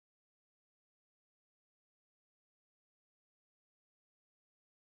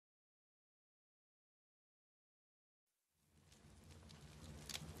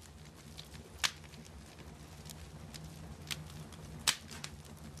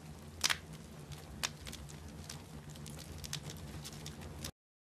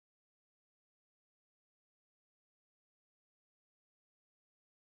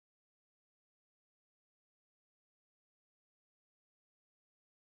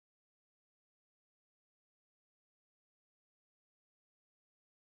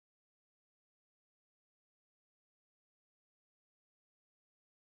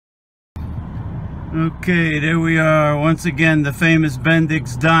Okay, there we are once again, the famous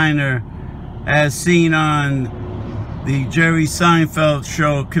Bendix Diner, as seen on the Jerry Seinfeld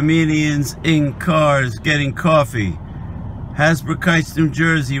show, Comedians in Cars Getting Coffee. Hasbrook Heights, New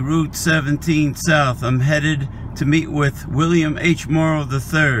Jersey, Route 17 South. I'm headed to meet with William H. Morrow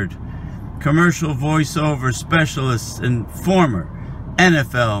III, commercial voiceover specialist and former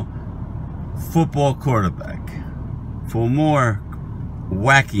NFL football quarterback, for more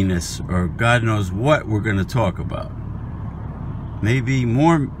wackiness, or God knows what we're going to talk about. Maybe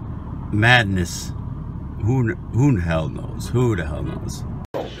more madness. Who the hell knows? Who the hell knows?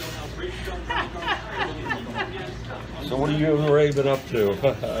 So what have you and Ray been up to?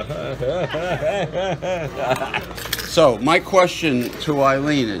 So my question to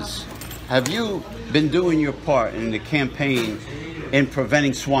Eileen is, have you been doing your part in the campaign in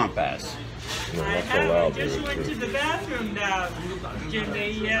preventing swamp ass? No, I just went to the bathroom now,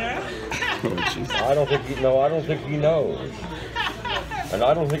 Jimmy, yeah? Oh, I don't think he knows. And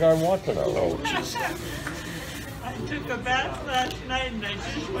I don't think I want to know. oh jeez. I took a bath last night and I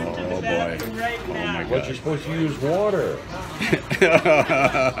just went to the Oh, bathroom boy. right Oh, now. my But you're supposed to use water.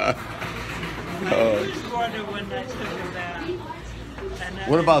 I used water when I took a bath. And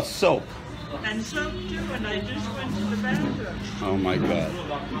What about soap? And soap too, and I just went to the bathroom. Oh my God.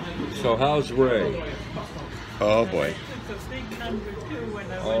 So how's Ray? Oh boy. I took a big number two when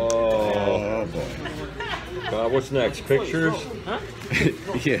I went Oh boy. What's next? Pictures?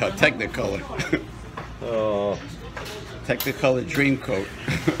 Yeah, Technicolor. Oh. Technicolor dream coat.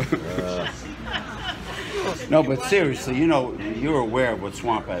 No, but seriously, you know, you're aware of what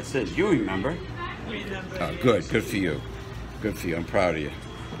swamp ass is. You remember? Oh, good. Good for you. Good for you. I'm proud of you.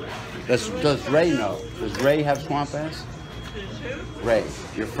 Does Ray know? Does Ray have swamp ass? Ray,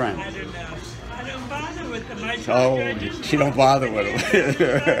 your friend. I don't know. I don't bother with them. Oh, she don't bother with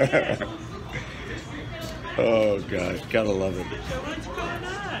him. Oh God, gotta love it. So what's going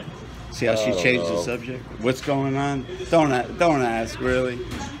on? See how she changed the subject? What's going on? Don't ask, really.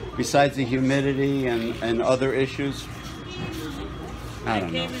 Besides the humidity and other issues, I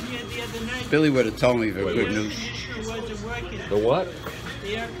don't know. Came in here the other night. Billy would have told me the good The air news. conditioner wasn't working. The what?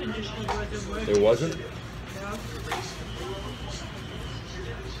 The air conditioner wasn't working. It wasn't? No.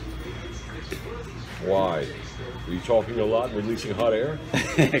 Why? Are you talking a lot and releasing hot air?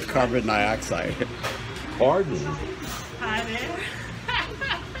 Carbon dioxide. Pardon? Hot air.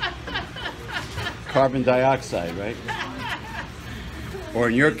 Carbon dioxide, right? Or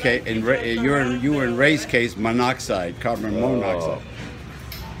in your case, you were in Ray's case, monoxide, carbon monoxide.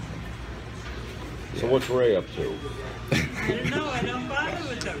 So what's Ray up to? I don't know. I don't bother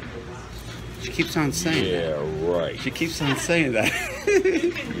with them. She keeps on saying that. Yeah, right. She keeps on saying that.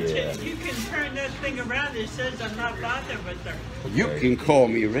 You can turn that thing around. It says I'm not bothered with them. You can call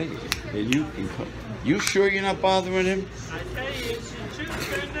me Ray. And you can call. You sure you're not bothering him? I tell you, you should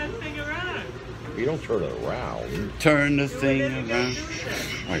turn that thing around. You don't turn it around. Turn the thing around.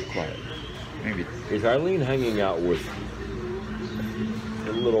 All right, quiet. Maybe. Is Eileen hanging out with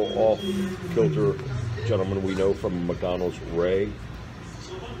a little off-kilter gentleman we know from McDonald's, Ray?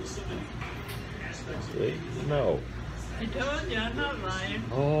 No. I told you, I'm not lying.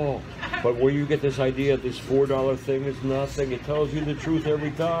 Oh, but where you get this idea this $4 thing is nothing. It tells you the truth every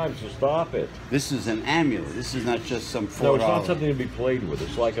time, so stop it. This is an amulet. This is not just some $4. No, it's not something to be played with.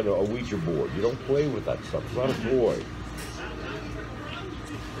 It's like a Ouija board. You don't play with that stuff. It's not a toy.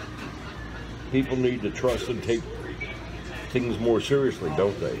 People need to trust and take things more seriously,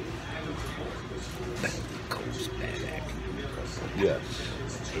 don't they? Yes.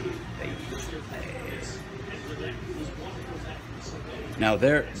 Now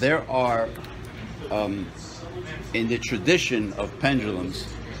there are, in the tradition of pendulums,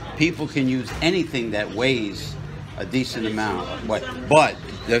 people can use anything that weighs a decent amount. But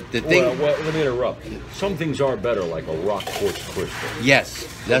the thing. Well, let me interrupt. Some things are better, like a rock quartz crystal. Yes,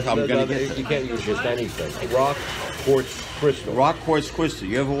 that's I'm gonna get. You can't use just anything. Rock quartz crystal. Rock quartz crystal.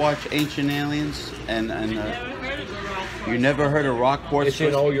 You ever watch Ancient Aliens? You never heard of rock quartz It's in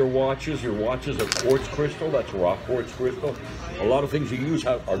crystal? all your watches. Your watches are quartz crystal. That's rock quartz crystal. A lot of things you use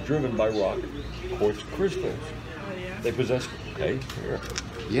are driven by rock quartz crystals. Oh, yeah? They possess. Okay, here.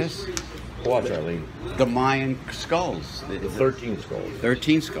 Yes. Watch, Eileen. The Mayan skulls. The 13 skulls.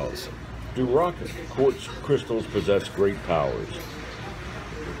 13 skulls. Do rock quartz crystals possess great powers?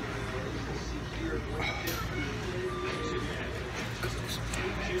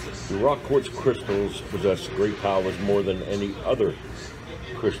 Do rock quartz crystals possess great powers more than any other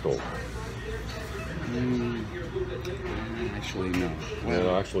crystal? I Actually, no.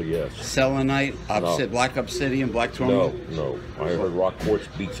 No, actually, yes. Selenite, black obsidian, black tourmaline. No. I heard rock quartz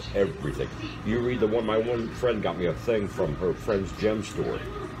beats everything. You read the one. My one friend got me a thing from her friend's gem store,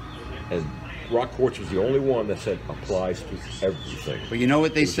 and rock quartz was the only one that said applies to everything. But you know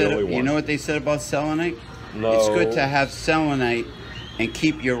what they said? You know what they said about selenite? No. It's good to have selenite and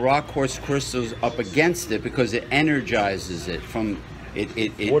keep your rock quartz crystals up against it because it energizes it from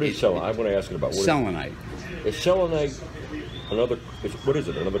it. What is selenite? I'm going to ask you about selenite. Is selenite another? What is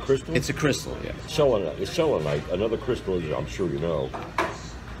it? Another crystal? It's a crystal, yeah. Selenite. Is selenite another crystal? As I'm sure you know.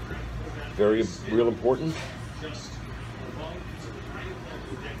 Very real important.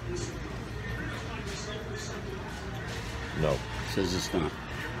 No. Says it's not.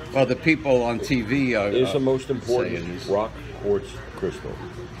 Well, the people on TV are. Is the most important rock quartz crystal.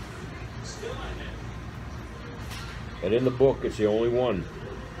 And in the book, it's the only one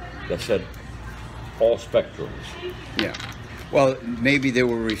that said all spectrums. Yeah. Well, maybe they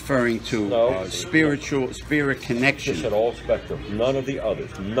were referring to spirit connection. It said all spectrums. None of the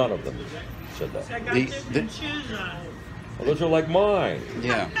others. None of them said that. I got different shoes on. Well, those are like mine.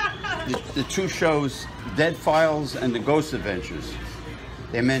 Yeah. The two shows, Dead Files and The Ghost Adventures,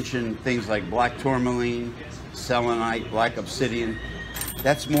 they mention things like black tourmaline, selenite, black obsidian.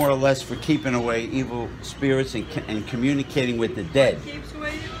 That's more or less for keeping away evil spirits and communicating with the dead. What keeps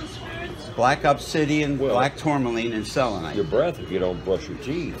away evil spirits? Black obsidian, black tourmaline, and selenite. Your breath if you don't brush your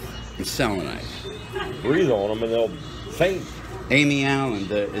teeth. And selenite. Breathe on them and they'll faint. Amy Allen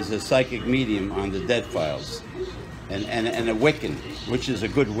is a psychic medium on the Dead Files. And a Wiccan, which is a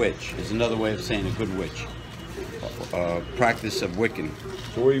good witch, is another way of saying a good witch. Practice of Wiccan.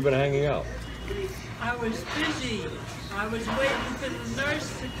 So where you been hanging out? I was busy. I was waiting for the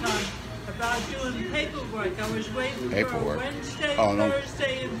nurse to come about doing paperwork. I was waiting for Wednesday,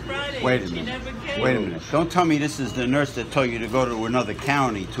 Thursday, and Friday. Wait a She minute. never came. Wait a minute. Don't tell me this is the nurse that told you to go to another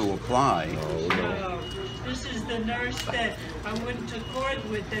county to apply. No. This is the nurse that I went to court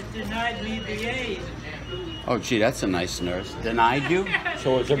with that denied me the aid. Oh, gee, that's a nice nurse. Denied you?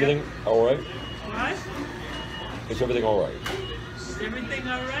 So is everything all right? What? Is everything all right? Is everything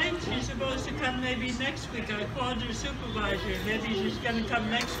all right? She's supposed to come maybe next week. I called her supervisor. Maybe she's going to come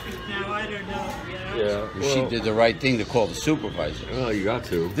next week now. I don't know. You know? Yeah. She did the right thing to call the supervisor. Well, you got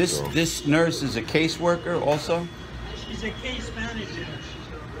to. This nurse is a caseworker also? She's a case manager.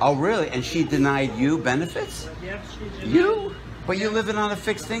 Oh, really? And she denied you benefits? Yep, she denied. You? But you're living on a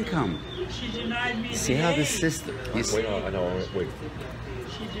fixed income. She denied me See the how aid. the system... Wait, I know. Wait.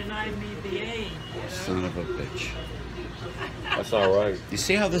 She denied me the aid. You know? Son of a bitch. That's all right. You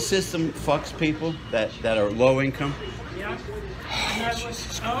see how the system fucks people that are low income? Yep. And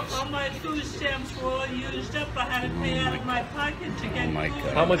all my food stamps were all used up. I had to pay out of my pocket to get my food.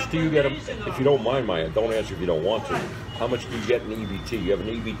 God. How much do you get? Days ago. If you don't mind, Maya, don't answer if you don't want to. How much do you get in EBT? You have an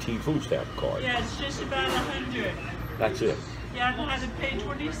EBT food stamp card. Yeah, it's just about 100. That's it. Yeah, I had to pay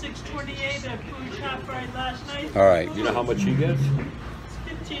 $26.28 at food shop right last night. All right. You know how much she gets?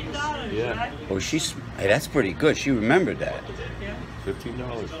 $15. Yeah. Right? Oh, hey, that's pretty good. She remembered that. Yeah.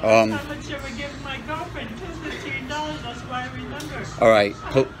 $15. How much they were giving my girlfriend too? $15. That's why I remember. All right.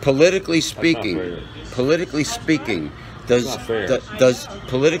 Politically That's not speaking,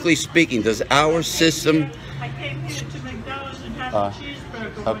 does our system? I came here to McDonald's and had a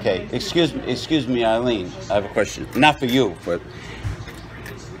cheeseburger. Okay. Excuse me, Eileen. I have a question. Not for you, but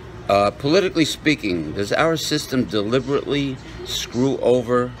politically speaking, does our system deliberately screw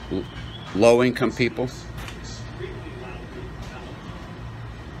over low-income people?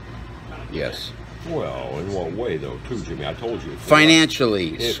 Yes. Well, in what way though, too, Jimmy? I told you.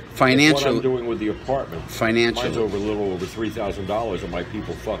 Financially, If what I'm doing with the apartment, financially, mine's over a little over $3,000, and my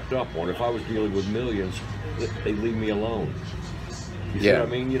people fucked up on. If I was dealing with millions, they'd leave me alone. You see what I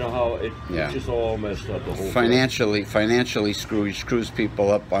mean? You know how it's just all messed up. The whole financially screws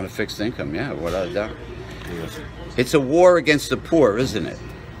people up on a fixed income. Yeah, without a doubt. Yes. It's a war against the poor, isn't it?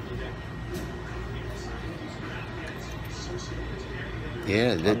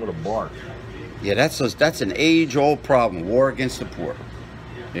 Yeah. I'm gonna bark. Yeah, that's an age-old problem. War against the poor.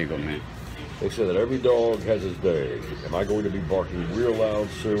 There you go, man. They say that every dog has his day. Am I going to be barking real loud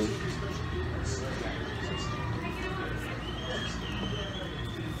soon?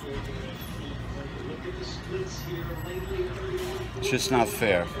 It's just not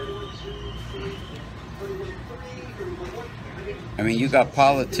fair. I mean, you got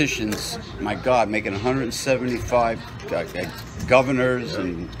politicians, my God, making 175 governors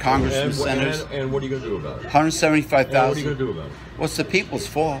and congressmen, senators. And what are you going to do about it? 175,000. What are you going to do about it? What's the people's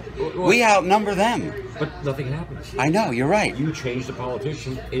fault? We outnumber them. But nothing happens. I know, you're right. You change the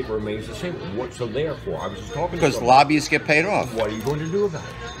politician, it remains the same. What's so therefore? I was just talking because to lobbyists get paid off. What are you going to do about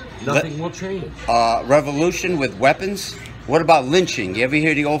it? Nothing will change. Revolution with weapons? What about lynching? You ever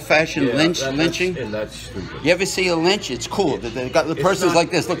hear the old-fashioned lynching? And that's stupid. You ever see a lynch? It's cool. They got the person's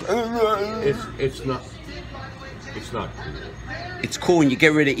like this. Look. It's not. It's not cool. It's cool when you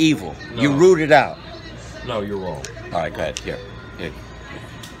get rid of evil. No. You root it out. No, you're wrong. All right, go ahead. Here.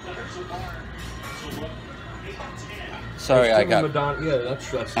 Sorry, I got.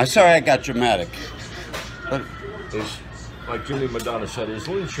 I'm sorry, I got dramatic. But is like Jimmy Madonna said, is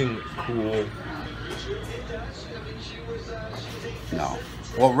lynching cool? No.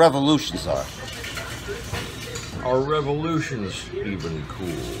 Well, revolutions are. Are revolutions even cool?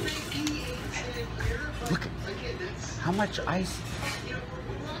 Look, how much ice?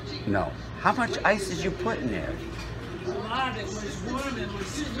 No. How much ice did you put in there? A lot. It was warm. It was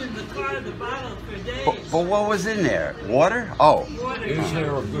sitting in the car, the bottle, for days. But what was in there? Water? Oh. Water. Is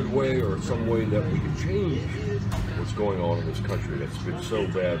there a good way or some way that we can change what's going on in this country that's been so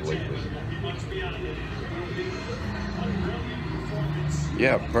bad lately?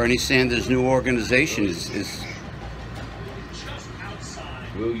 Yeah, Bernie Sanders' new organization is.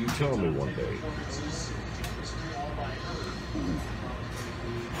 Will you tell me one day?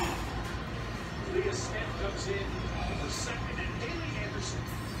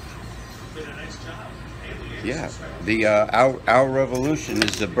 Yeah, the our revolution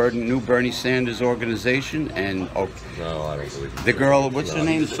is the new Bernie Sanders organization, and no, I don't believe it. The girl, what's her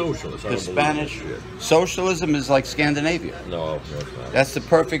name? The socialist. The Spanish. Socialism is like Scandinavia. No, it's not. That's the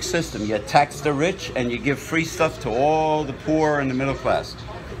perfect system. You tax the rich and you give free stuff to all the poor and the middle class.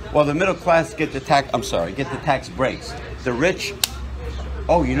 Well, the middle class get the tax breaks. The rich.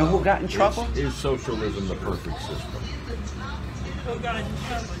 Oh, you know who got in trouble? Is socialism the perfect system? Who got in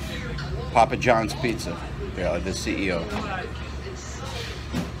trouble? Papa John's Pizza. Yeah, the CEO.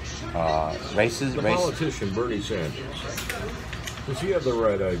 Racist. The politician Bernie Sanders. Does he have the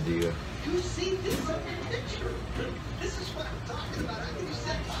right idea?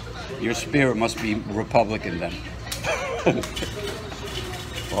 Your spirit must be Republican then.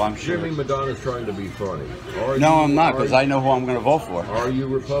 Well, I'm sure. Jimmy Madonna's trying to be funny. No, I'm not, because I know who I'm going to vote for. Are you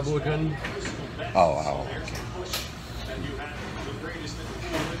Republican? Oh, okay.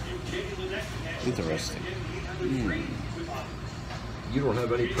 Interesting. You don't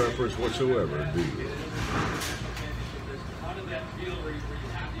have any preference whatsoever, do you?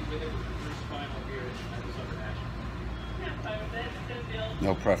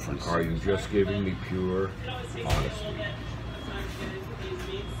 No preference. Are you just giving me pure honesty?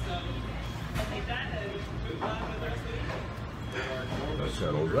 Let's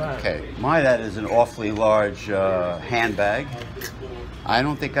settle that. Okay, that is an awfully large handbag. I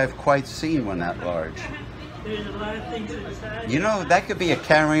don't think I've quite seen one that large. There's a lot of things inside. You know, that could be a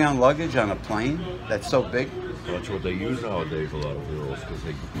carry-on luggage on a plane. That's so big. Well, that's what they use nowadays, a lot of girls, because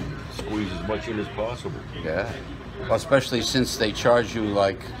they squeeze as much in as possible. Yeah. Well, especially since they charge you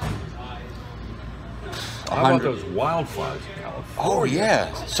like How about those wildfires in California? Oh,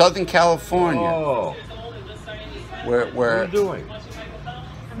 yeah. Southern California. Oh. Where What are you doing?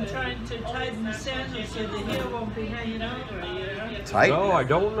 I'm trying to tighten the sandal so the heel won't be hanging over, you know? Tighten? No, I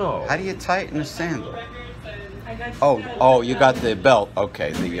don't know. How do you tighten a sandal? I got Oh, you got the belt.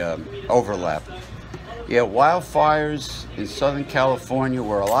 Okay, the overlap. Yeah, wildfires in Southern California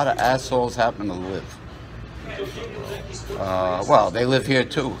where a lot of assholes happen to live. Well, they live here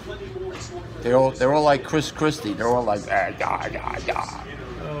too. They're all like Chris Christie. They're all like, and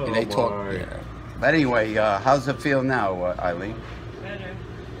they talk. Yeah. But anyway, how's it feel now, Eileen? better.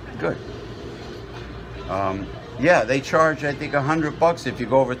 Good. Yeah, they charge, I think, $100 if you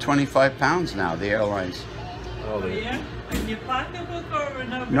go over 25 pounds now, the airlines. Oh, Yeah? In your pocketbook or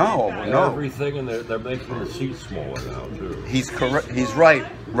another? No. everything, and they're making the seats smaller now too. He's correct. He's right.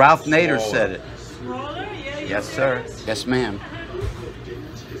 Ralph Nader said it. Smaller? Yeah. Yes, sir. Yes, ma'am.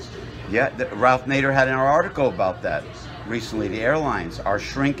 Yeah, Ralph Nader had an article about that recently. The airlines are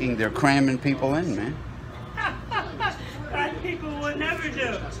shrinking. They're cramming people in, man. That people would never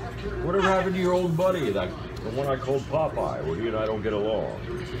do. Whatever happened to your old buddy, the one I called Popeye? Well, he and I don't get along.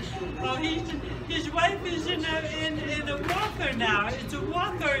 Well, his wife is in a walker now. It's a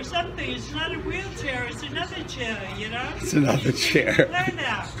walker or something. It's not a wheelchair. It's another chair, you know? It's another chair. Learn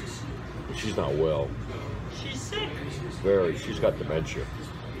now. She's not well. She's sick. She's got dementia.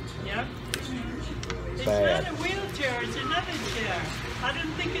 Yep. bad. It's not a wheelchair, it's another chair. I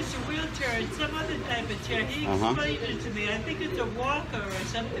don't think it's a wheelchair, it's some other type of chair. He explained it to me. I think it's a walker or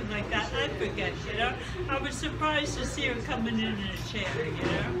something like that. I forget, you know. I was surprised to see her coming in a chair, you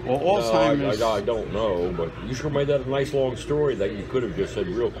know. Well, Alzheimer's... No, I don't know, but you sure made that a nice long story that you could have just said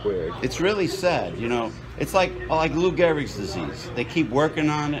real quick. It's really sad, you know. It's like Lou Gehrig's disease. They keep working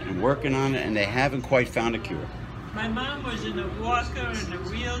on it, and they haven't quite found a cure. My mom was in a walker and a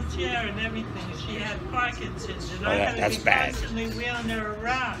wheelchair and everything. She had Parkinson's, and I had to be constantly wheeling her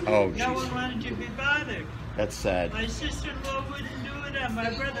around. Oh, no one wanted to be bothered. That's sad. My sister-in-law wouldn't do it, and my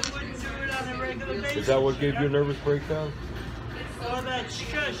brother wouldn't do it on a regular basis. Is that what gave you a nervous breakdown? All that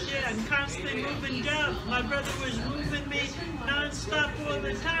stress, yeah, and constantly moving jobs. My brother was moving me non-stop all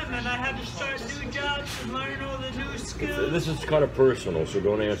the time, and I had to start new jobs and learn all the new skills. This is kind of personal, so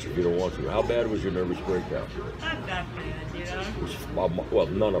don't answer if you don't want to. How bad was your nervous breakdown? Not that bad, you know. Well,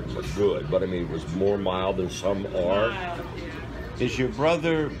 none of them are good, but I mean, it was more mild than some are. Mild, yeah. Is your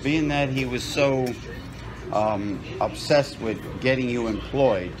brother, being that he was so obsessed with getting you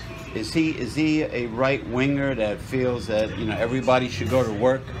employed, is he a right winger that feels that, you know, everybody should go to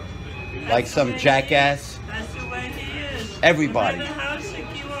work like some jackass? That's the way he is. Everybody. No matter how sick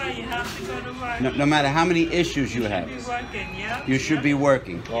you are, you have to go to work. No matter how many issues you have, You should be working, yeah? you should be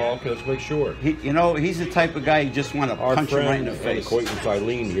working. Oh, okay, let's make sure. You know, he's the type of guy you just want to Our punch him right in friend the and face. acquaintance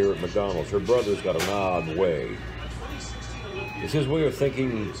Eileen here at McDonald's, her brother's got an odd way. It's his way of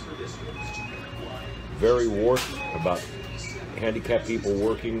thinking very warped about handicapped people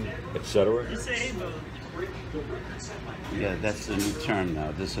working, etc. Disabled. Yeah, that's the new term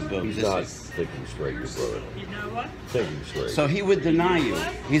now, disability. He's not thinking straight, your brother. You know what? Thinking straight. So he would deny you.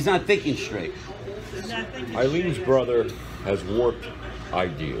 He's not thinking straight. He's not thinking Eileen's straight. brother has warped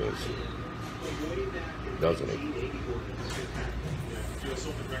ideas, doesn't he?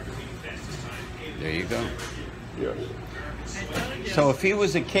 There you go. Yes. I told you. So if he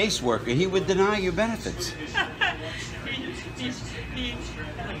was a caseworker, he would deny you benefits. He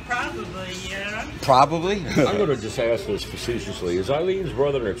probably, yeah. Probably. I'm going to just ask this facetiously. Is Eileen's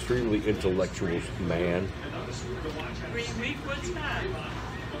brother an extremely intellectual man? What's that?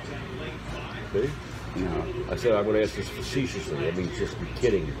 See? No. I said I'm going to ask this facetiously. I mean, just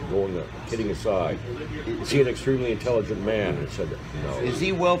kidding, kidding aside. Is he an extremely intelligent man? And I said, no. Is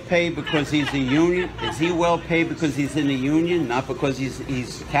he well paid because he's a union? Is he well paid because he's in the union, not because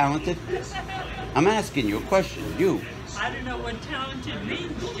he's talented? I'm asking you a question. You. I don't know what talented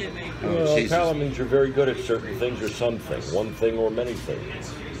means, Jimmy. Oh, Jesus. Talent means you're very good at certain things or something, one thing or many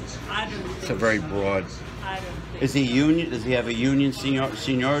things. I don't think It's a very broad. I don't think Is he union? Does he have a union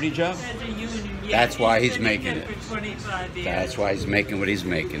seniority job? There's a union, yeah. That's why he's been making here it. For 25 years. That's why he's making what he's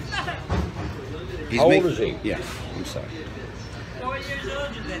making. How old is he? Yeah, I'm sorry. 4 years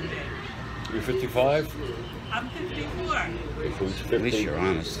older than me. You're 55? I'm 54. If he's 50, At least you're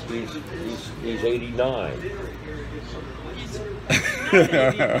honest. He's 89. He's not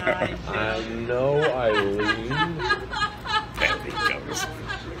 89. I know, Eileen. There he goes.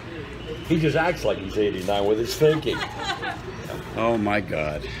 He just acts like he's 89 with his thinking. Oh my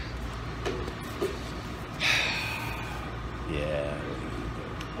God. Yeah.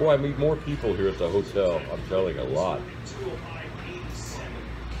 Boy, I meet more people here at the hotel. I'm telling you, a lot.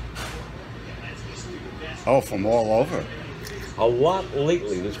 Oh, from all over. A lot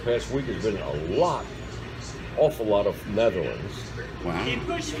lately. This past week has been a lot. Awful lot of Netherlands. Wow. He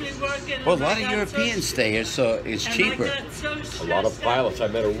pushed me working. Well, a and lot I of got Europeans so, stay here, so it's and cheaper. I got so A lot of stressed pilots. out.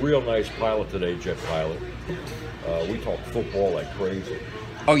 I met a real nice pilot today, jet pilot. We talk football like crazy.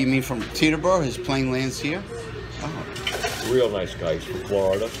 Oh, you mean from Teterboro? His plane lands here? Oh. Real nice guys from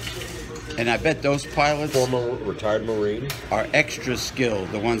Florida. And I bet those pilots Former retired Marine. are extra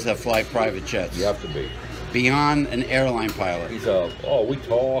skilled, the ones that fly private jets. You have to be. Beyond an airline pilot. He's we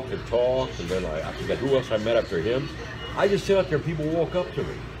talk, and then I forget who else I met after him. I just sit out there, people walk up to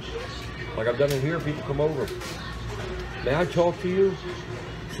me. Like I've done it here, people come over. May I talk to you?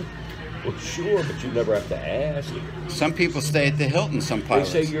 Well, sure, but you never have to ask. Some people stay at the Hilton, some They pilots.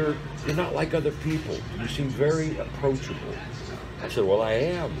 say you're not like other people. You seem very approachable. I said, well, I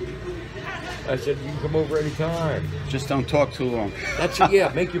am. I said, you can come over anytime. Just don't talk too long. That's it,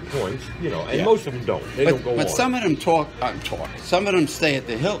 yeah, make your points, and Yeah. most of them don't. They don't go But on. some of them talk. Some of them stay at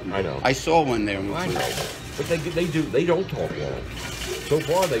the Hilton. I know. I saw one there. I know, but they don't talk long. So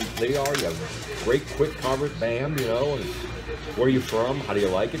far, they are. You have great, quick conversation, bam, and where are you from? How do you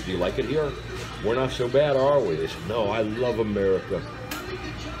like it? Do you like it here? We're not so bad, are we? They said, no, I love America.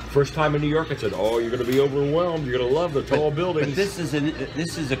 First time in New York, I said, oh, you're going to be overwhelmed. You're going to love the tall buildings. But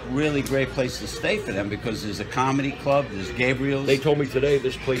this is a really great place to stay for them because there's a comedy club, there's Gabriel's. They told me today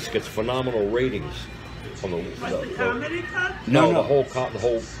this place gets phenomenal ratings. On the, What's the comedy club? no, No. the whole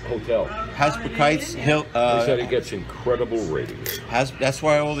hotel. Hasbrouckite's Hill. They said it gets incredible ratings. That's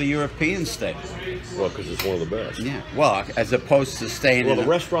why all the Europeans stay. Well, because it's one of the best. Yeah. Well, as opposed to staying Well, in the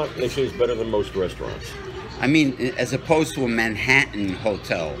restaurant, they say, is better than most restaurants. I mean, as opposed to a Manhattan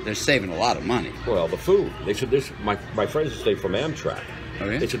hotel, they're saving a lot of money. Well, the food. They said this. My friends stay from Amtrak. Oh,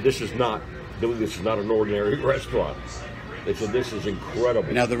 yeah? They said this is not an ordinary restaurant. They said this is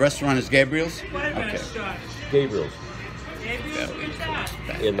incredible. Now the restaurant is Gabriel's. What Okay. restaurant? Gabriel's Gabriel's, where's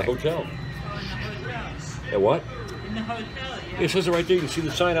that? in the hotel. Oh, in the hotel. And what? In the hotel, yeah. It says it right there. You can see the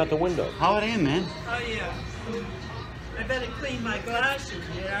sign out the window. Holiday Inn, man. Oh, yeah. I better clean my glasses,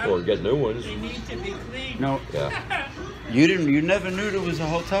 yeah? Or get new ones. They need to be cleaned. No, Yeah. you never knew there was a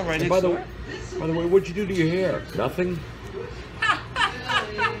hotel right And next by door. the way, what'd you do to your hair? Nothing.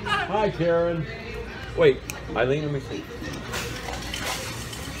 Hi, Karen. Wait, Eileen, let me see.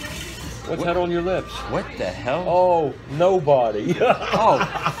 What's that on your lips? What the hell? Oh, nobody.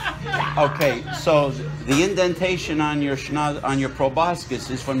 Oh, okay. So the indentation on your proboscis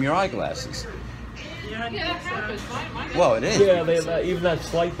is from your eyeglasses. Yeah, Yeah, it happens. Mine Well, it is. Yeah, even that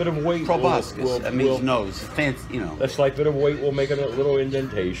slight bit of weight. Proboscis. That means nose. Fancy, you know. That slight bit of weight will make a little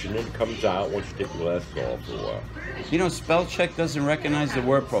indentation and it comes out once you take your glasses off for a while. You know, spell check doesn't recognize the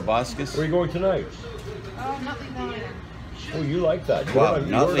word proboscis. Where are you going tonight? Oh, nothing diner. Oh, you like that. You Wow, heard-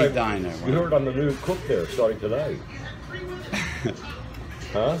 you Nutley heard- Diner. You heard on the new cook there starting tonight.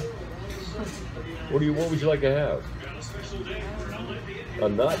 Huh? What would you like to have? A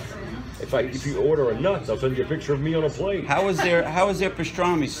nut? If you order a nut, I'll send you a picture of me on a plate. How is their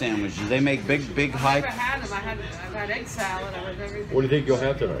pastrami sandwich? Do they make big I've high? never had them. I've had egg salad. I've had everything. What do you think you'll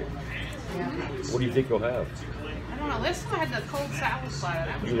have tonight? Yeah. What do you think you'll have? I don't know. Last time I had the cold salad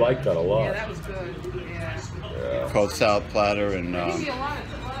platter. That was You like that a lot. Yeah, that was good. Yeah. Yeah. Cold salad platter and They give you a lot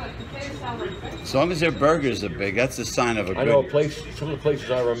of potato salad. as long as their burgers are big, that's a sign of a I know a good. place. Some of the places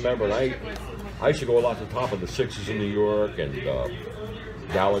I remember, and I used to go a lot to the top of the Sixes in New York and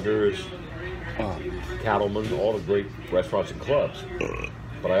Gallagher's, Oh, Cattleman, all the great restaurants and clubs.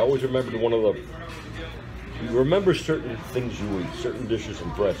 But I always remembered one of the. You remember certain things you eat, certain dishes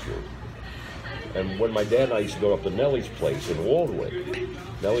impress you. And when my dad and I used to go up to Nellie's place in Waldwick,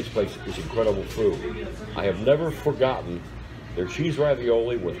 Nellie's place is incredible food. I have never forgotten their cheese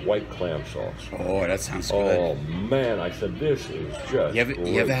ravioli with white clam sauce. oh, that sounds Oh good. man, I said this is just. You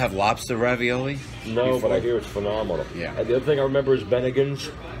great. ever have lobster ravioli? No, before? but I hear it's phenomenal. Yeah. And the other thing I remember is Bennigan's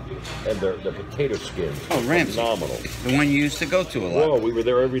and their potato skins. Oh, Ramsey. Phenomenal. The one you used to go to a lot. Whoa, we were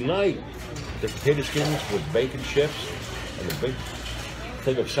there every night. The potato skins with bacon chips and a big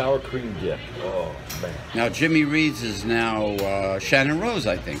thing of sour cream dip. Oh man. Now Jimmy Reed's is now Shannon Rose,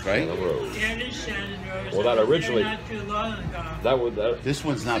 I think, right? On the road. Yeah, it is Shannon Rose. Well, that I was there originally- Not too long ago. This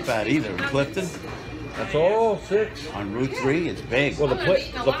one's not bad either. In Clifton That's all 6. on Route 3, it's big. Well, the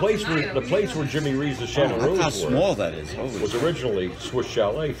place where Jimmy Reed's and Shannon Look Rose how were small that is. Holy was originally Swiss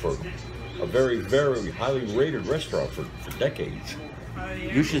Chalet for a very, very highly rated restaurant for decades. Oh,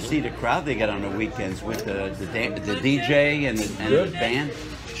 yeah. You should see the crowd they get on the weekends with the DJ and the Good. band.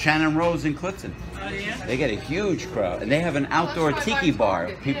 Shannon Rose in Clifton. Oh, yeah? They get a huge crowd, and they have an outdoor tiki bar.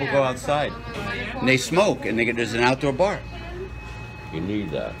 People go outside, and they smoke, and there's an outdoor bar. You need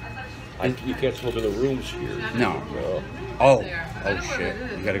that. You can't smoke in the rooms here. No. No. Oh shit!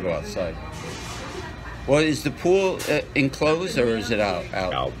 You got to go outside. Well, is the pool enclosed or is it out?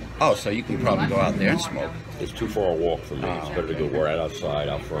 Out. Oh, so you can probably go out there and smoke. It's too far a walk for me. It's better to go right outside,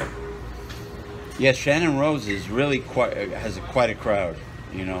 out front. Yeah, Shannon Rose is really has quite a crowd.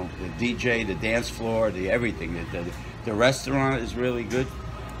 You know, the DJ, the dance floor, the everything. The restaurant is really good.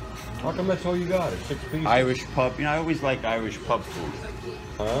 How come that's all you got? It's 6 pieces. Irish pub. You know, I always like Irish pub food.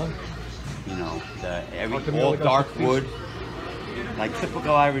 Huh? You know, How come you all only got dark 6 pieces? wood, like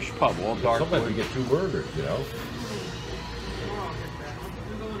typical Irish pub, all dark Sometimes wood. you get 2 burgers, you know?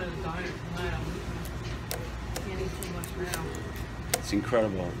 I'm going to the diner tonight. Can't eat too much now. It's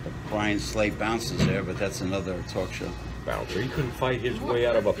incredible. Brian Slate bounces there, but that's another talk show. Bouncer. He couldn't fight his way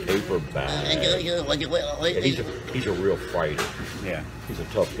out of a paper bag. Yeah, he's a real fighter. Yeah. He's a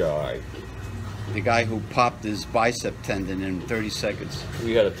tough guy. The guy who popped his bicep tendon in 30 seconds.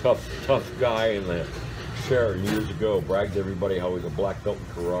 We had a tough guy in the Sharon years ago, bragged to everybody how he's a black belt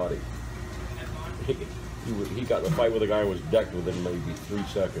in karate. He got in a fight with a guy who was decked within maybe 3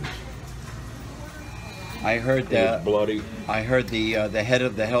 seconds. I heard He was that. bloody. I heard the head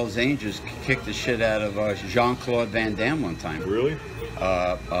of the Hell's Angels kicked the shit out of Jean-Claude Van Damme one time. Really?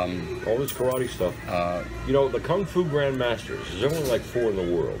 Uh, All this karate stuff. You know, the Kung Fu Grandmasters, there's only like 4 in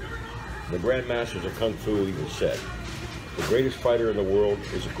the world. The Grandmasters of Kung Fu even said, the greatest fighter in the world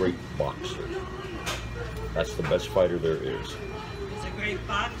is a great boxer. That's the best fighter there is. He's a great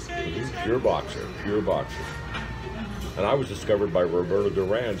boxer. You said? Pure boxer, pure boxer. And I was discovered by Roberto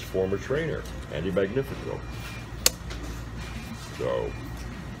Duran's former trainer, Andy Magnifico. So,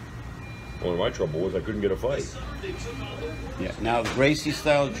 one of my trouble was I couldn't get a fight. Yeah. Now, Gracie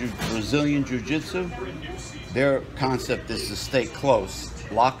style Brazilian Jiu-Jitsu, their concept is to stay close,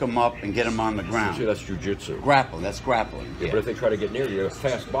 lock them up, and get them on the See, ground. that's jiu-jitsu. Grappling. That's grappling. Yeah, but if they try to get near you, a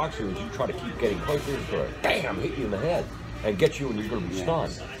fast boxer, you try to keep getting closer, it's going to bam, hit you in the head and get you, and you're going to be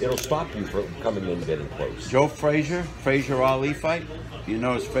stunned. It'll stop you from coming in and getting close. Joe Frazier Ali fight. You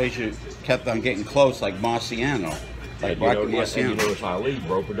notice Frazier kept on getting close, like Marciano. Like And you Marciano. notice Ali,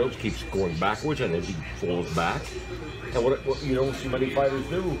 rope-a-dope, keeps going backwards, and then he falls back. And what you don't see many fighters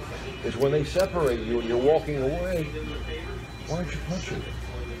do is when they separate you and you're walking away, why aren't you punching?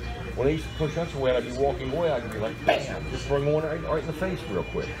 When they used to push us away, I'd be walking away, I'd be like, bam, just throwing one right in the face real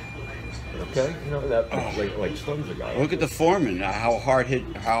quick. Okay, you know that like stuns a guy. Look at the Foreman, how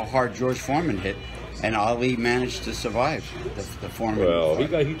hard George Foreman hit, and Ali managed to survive the Foreman. Well,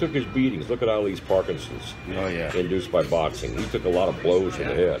 fight. he took his beatings. Look at Ali's Parkinson's. Oh yeah. Induced by boxing. He took a lot of blows to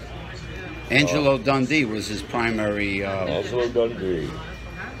the head. Angelo Dundee was his primary. Also Dundee.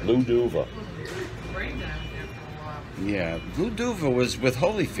 Lou Duva. Yeah, Lou Duva was with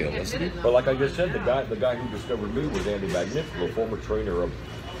Holyfield, wasn't he? But like I just said, the guy who discovered me was Andy Magnifico, former trainer of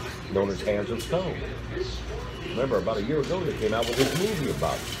known as Hands of Stone. Remember, about a year ago, they came out with this movie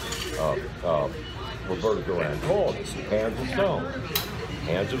about Roberto Duran called Hands of Stone.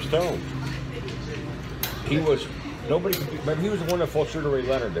 Hands of Stone. He was nobody. Remember, he was the one that fought Sugar Ray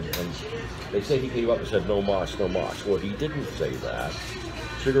Leonard, and they say he gave up and said no mas, no mas. Well, he didn't say that.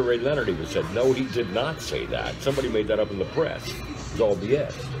 Sugar Ray Leonard even said no, he did not say that. Somebody made that up in the press. It's all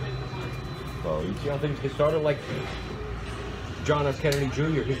BS. So you see how things get started, like John F. Kennedy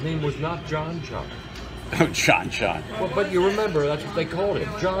Jr. His name was not John John. Oh, John. Well, but you remember that's what they called him,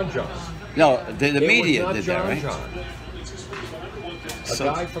 John John. No, the It media was did not that, right? John. A So-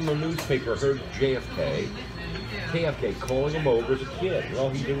 guy from the newspaper heard KFK calling him over as a kid. And all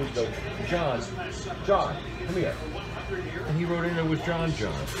he did was go, John, come here. And he wrote in it was John.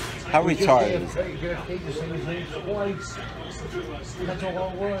 How It was just retarded is that? JFK just saying his name twice. That's all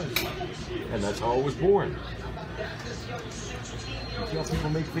it was. And that's how it was born. You see how people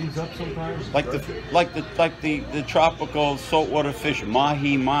make things up sometimes? Like the tropical saltwater fish,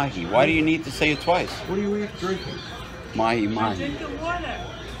 mahi. Why do you need to say it twice? What do you eat drinking? Mahi. Drink the water.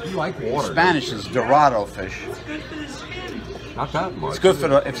 You like water. Spanish is dorado fish. It's good for the skin. Not that much. It's good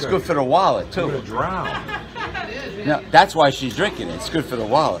for the wallet You're gonna too. drown. No, that's why she's drinking it. It's good for the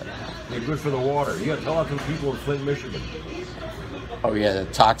wallet. They're good for the water. You gotta tell out to the people in Flint, Michigan. Oh yeah, the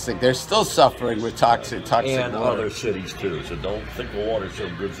toxic. They're still suffering with toxic And water. other cities too. So don't think the water's so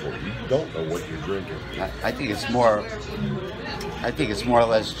good for you. You don't know what you're drinking. I think it's more. I think it's more or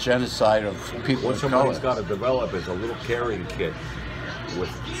less genocide of people What of somebody's color. got to develop is a little carrying kit with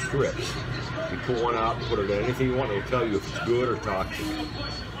strips. You pull one out and put it in anything you want. It'll tell you if it's good or toxic.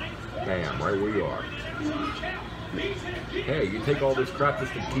 Bam, right where you are. Hey, you take all this crap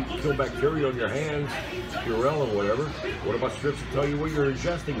just to kill bacteria on your hands, Purell and whatever. What about strips that tell you what you're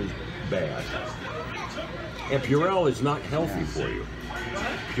ingesting is bad? And Purell is not healthy for you.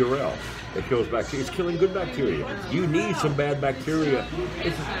 Purell, it kills bacteria. It's killing good bacteria. You need some bad bacteria.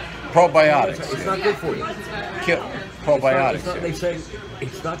 Probiotics. It's not good for you. Probiotics. They say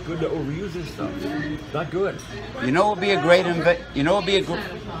it's not good to overuse this stuff. It's not good. You know what would be a great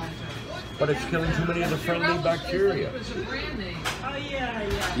But it's killing too many of the friendly bacteria. Oh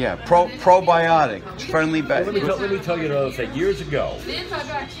yeah. Yeah, probiotic, friendly Well, bacteria. let me tell you another thing. Years ago,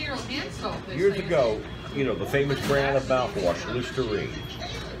 Antibacterial insult. you know, the famous brand of mouthwash, Listerine,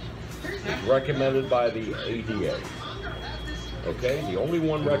 is recommended by the ADA. Okay? The only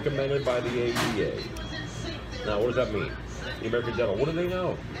one recommended by the ADA. Now, what does that mean? The American Dental, what do they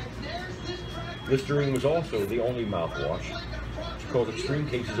know? Listerine was also the only mouthwash to cause extreme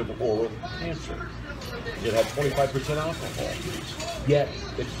cases of oral cancer. It had 25% alcohol. Yet,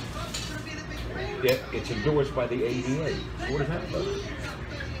 it's endorsed by the ADA. So what does that mean?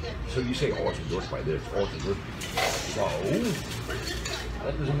 So you say, oh, it's endorsed by this, oh, it's endorsed. So,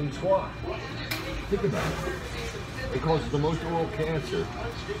 that doesn't mean squat. Think about it. It causes the most oral cancer.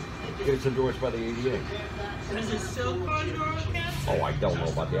 It's endorsed by the ADA. Does it still cause oral cancer? Oh, I don't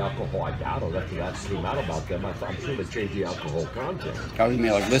know about the alcohol. I doubt it. After that came out about them, I'm sure they changed the alcohol content. I was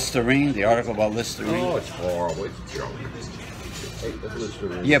like Listerine, the article about Listerine. Oh, it's horrible. It's junk. Hey, that's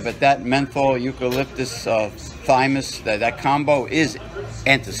Listerine. Yeah, but that menthol, eucalyptus, thymus, that combo is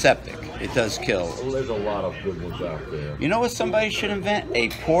antiseptic. It does kill. Well, there's a lot of good ones out there. You know what somebody should invent? A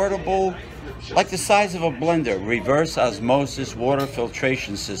portable like the size of a blender, reverse osmosis water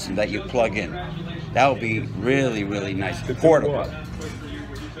filtration system that you plug in. That would be really, really nice. Portable.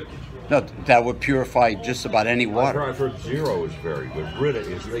 No, that would purify just about any water. I've heard Zero is very good. Brita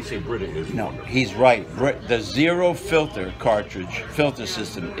is, they say Brita is No, wonderful. he's right. The Zero filter cartridge, filter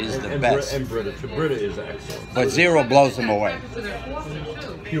system is the best. And Brita is excellent. But Zero blows them away. So they're filtered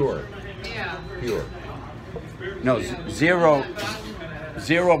too. Pure. Yeah. Pure. No,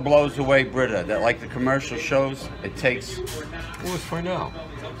 Zero blows away Brita. That, like the commercial shows, it takes, Well, let's find out.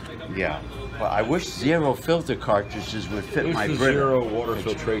 yeah. Well, I wish Zero filter cartridges would fit Is my the Brita. Zero water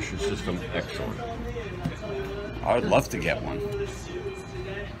filtration system excellent? I would love to get one. What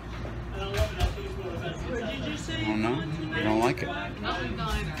did you say? Oh no, you don't like it? Nothing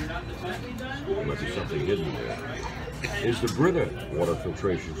diner. There might be something hidden there. Is the Brita water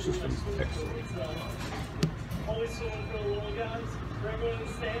filtration system excellent?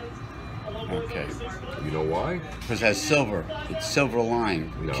 Okay, You know why? because it has silver. It's silver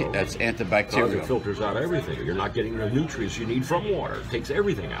lime. No. That's Because antibacterial. it filters out everything. You're not getting the nutrients you need from water. It takes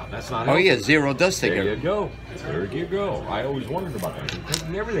everything out. That's not Oh healthy. yeah, Zero does take There you it. go. There you go. I always wondered about that. You're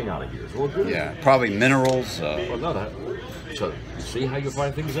taking everything out of here. So what good is Yeah, it? probably minerals. Well, no, that. So, you see how you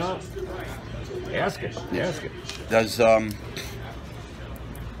find things out? Ask it. Ask it.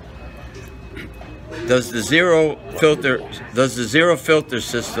 Does the Zero filter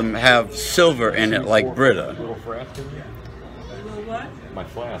system have silver in it like Brita? Little flask in there? Well, what? My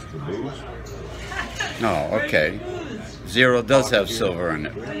flask, the booze. Oh, okay. Zero does have silver in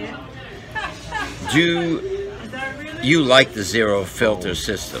it. Do Is that really? you like the Zero filter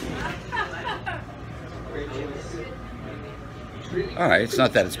system? All right, it's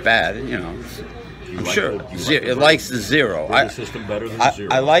not that it's bad, you know. I'm sure it likes the Zero. Brita system better than Zero.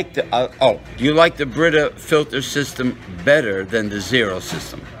 I like the. You like the Brita filter system better than the Zero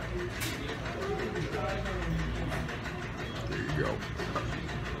system? There you go.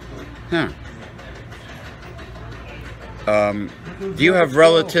 Huh. Do you have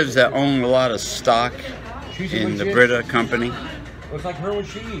relatives that own a lot of stock She's in the legit. Brita company? It's like her when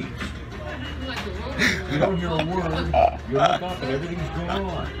she eats. Like the road. You don't hear a word, you look up and everything's going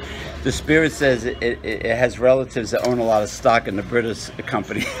on. The Spirit says it has relatives that own a lot of stock in the British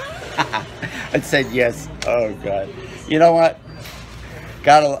company. I said yes. Oh God. You know what?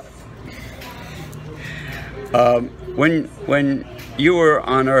 When you were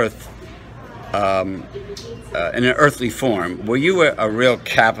on Earth, in an earthly form, were you a real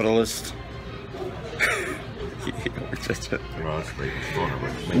capitalist? Well, that's great. It's fun,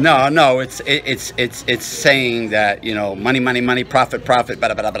 but- No, it's saying that, you know, money, profit, blah, blah,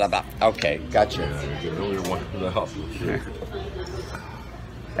 blah, blah, blah. Okay, gotcha. Yeah, you really want to help.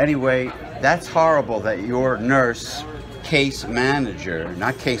 Anyway, that's horrible that your nurse, case manager,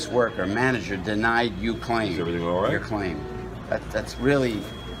 not case worker, manager, denied you claim. Is everything all right? Your claim. That's really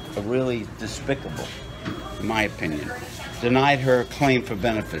despicable, in my opinion. Denied her claim for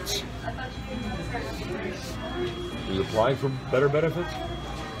benefits. Is applying for better benefits?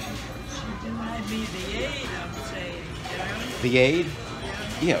 She denied me the aid, I'm saying, you know? The aid?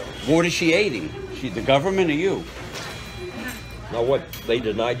 Yeah. What is she aiding? The government or you? Now what, they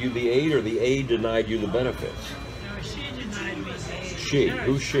denied you the aid or the aid denied you the benefits? No, she denied me the aid. She, The nurse.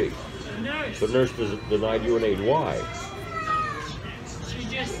 who's she? The nurse. The nurse denied you an aid, why? She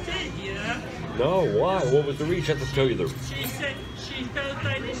just did, you know? No, why? What was the reason? I have to tell you the She said she felt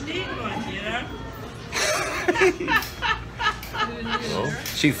I didn't need one, you know? no?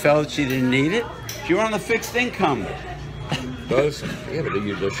 She felt she didn't need it? She were on the fixed income. Does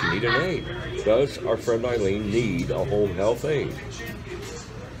she need an aid? Does our friend Eileen need a home health aid?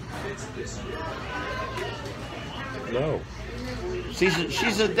 No.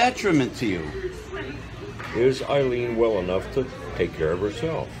 She's a detriment to you. Is Eileen well enough to take care of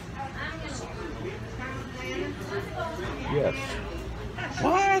herself? Yes.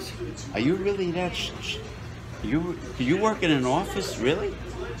 What? Are you really that? You work in an office, really?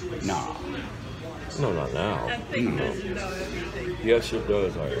 No. No, not now. That thing doesn't know everything. Yes, it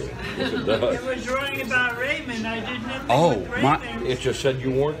does, Eileen. Yes, it does. It was wrong about Raymond. I did nothing Oh, with my- Raymond. It just said you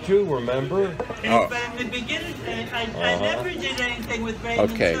weren't to, remember? Oh. But in the beginning, I never did anything with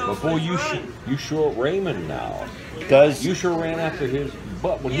Raymond. Okay. So Before it you was wrong. you short Raymond now. Does You sure ran after his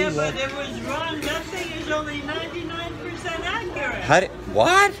butt when Yeah, he but left. it was wrong. Nothing is only 99% accurate.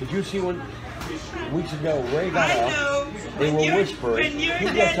 what? Did you see when weeks ago Ray got I up? know. They When were you're- whispering. when you're He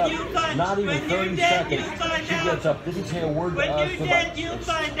gets dead, up, you find- not even when you're 30 dead, you seconds. find She out. gets up, didn't say a word to When us. you're dead, you'll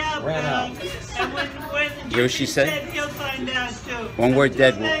find out, ran Bill. out. And when Hear what she said? dead, he'll find out too. When we're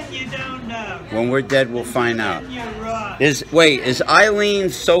dead, Then you don't know. When we're dead, we'll find out. Then you're wrong. Is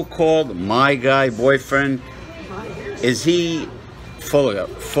Eileen's so-called my guy boyfriend? Is he full?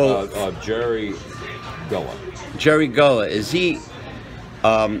 Jerry Gullah. Jerry Gullah. Is he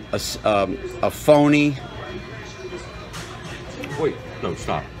a phony? Wait, no,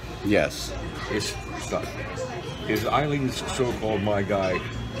 stop. Yes. Stop. Is Eileen's so-called my guy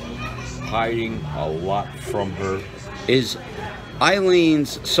hiding a lot from her? Is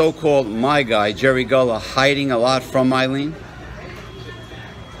Eileen's so-called my guy, Jerry Gullah, hiding a lot from Eileen?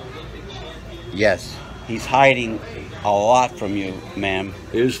 Yes. He's hiding a lot from you, ma'am.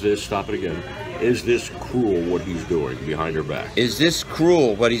 Stop it again. Is this cruel what he's doing behind her back? Is this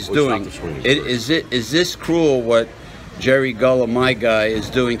cruel what he's doing? Stop the Is this cruel what Jerry Gullah, my guy, is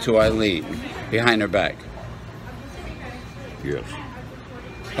doing to Eileen behind her back? Yes.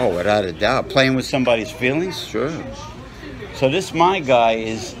 Oh, without a doubt. Playing with somebody's feelings? Sure. So this my guy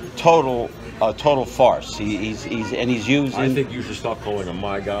is a total farce. He's using. I think you should stop calling him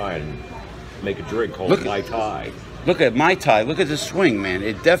my guy and make a drink called Mai Tai. Look at Mai Tai. Look at the swing, man.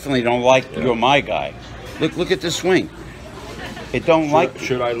 It definitely don't like your my guy. Look at the swing. It don't like.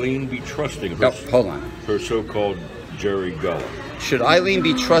 Should Eileen be trusting her? Oh, hold on. Her so-called Jerry Gullah. Should Eileen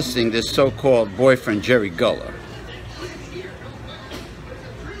be trusting this so-called boyfriend Jerry Gullah?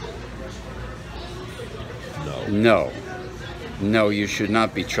 No. No, you should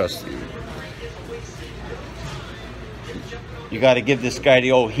not be trusting him. You got to give this guy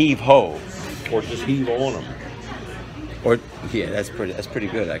the old heave-ho. Or just heave on him. Or yeah, that's pretty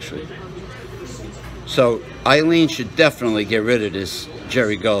good actually. So Eileen should definitely get rid of this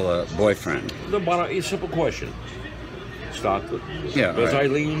Jerry Gullah boyfriend. A simple question. Stop it. Yeah. Does right.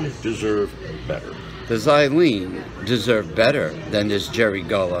 Eileen deserve better? Does Eileen deserve better than this Jerry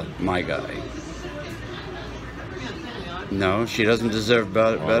Gullah, my guy? No, she doesn't deserve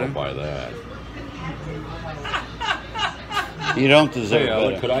better. I don't buy that. You don't deserve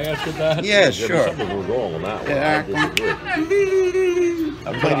better. Could I ask you that? Yeah, There sure. was something wrong on that one. Yeah. I disagree.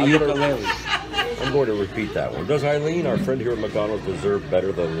 I'm going to repeat that one. Does Eileen, our friend here at McDonald's, deserve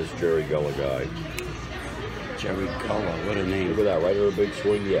better than this Jerry Gullah guy? Jerry Gullah, what a name. Look at that, right in a big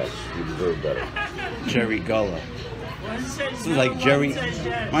swing. Yes, you deserve better. Jerry Gullah. This is like Jerry.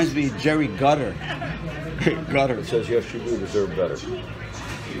 Reminds me of Jerry Gutter. Gutter. It says yes, you do deserve better.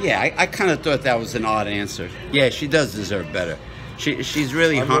 Yeah, I kind of thought that was an odd answer. Yeah, she does deserve better. She's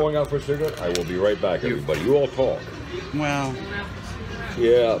really. I'm going out for a cigarette. I will be right back, everybody. You all talk. Well.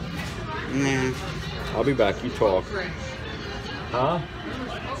 Yeah. Nah. I'll be back. You talk. Huh?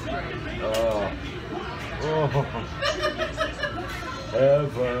 Oh.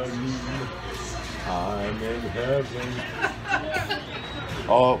 Heaven. I'm in heaven.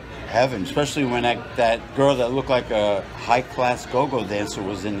 Oh, heaven. Especially when that girl that looked like a high-class go-go dancer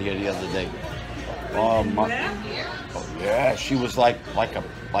was in here the other day. Oh, yeah, she was like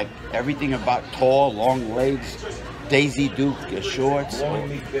everything about tall, long legs, Daisy Duke shorts. Blowing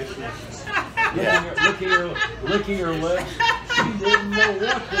me kisses. Yeah. Licking her lips. She didn't know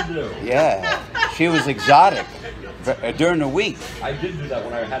what to do. Yeah, she was exotic during the week. I did do that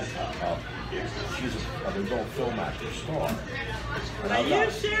when I had. She's an adult film actor star. Are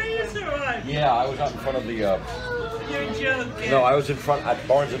you serious or what? Yeah, I was out in front of the. You're joking. No, I was in front at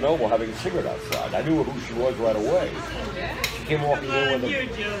Barnes & Noble having a cigarette outside. I knew who she was right away. She came walking in with You're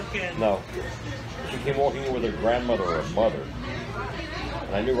joking. No. She came walking in with her grandmother or her mother.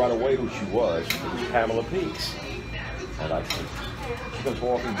 And I knew right away who she was. It was Pamela Peaks. And she comes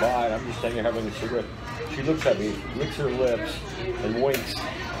walking by, and I'm just standing there having a cigarette. She looks at me, licks her lips, and winks.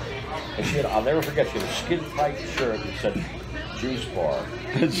 And she had, I'll never forget, she had a skin-tight shirt that said Juice Bar.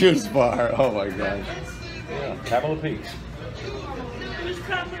 Juice Bar, oh my gosh. Yeah, Pamela Peaks. Who's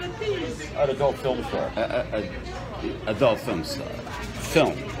Pamela Peaks? An adult film star. Adult film star.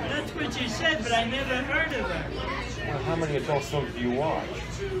 Film. That's what you said, but I never heard of her. Well, how many adult films do you watch?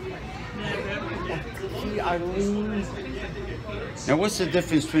 Never. See, Eileen. Now, what's the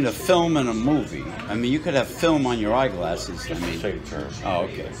difference between a film and a movie? I mean, you could have film on your eyeglasses. Just the same term. Oh,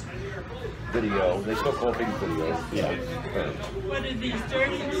 okay. Video. They still call things video. Yeah. What are these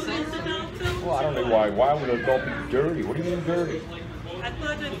dirty movies adult films? Well, I don't know why. Why would an adult be dirty? What do you mean dirty? I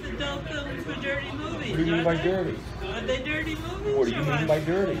thought that adult films were dirty movies. What do you mean by dirty? Are they dirty movies? What do you mean by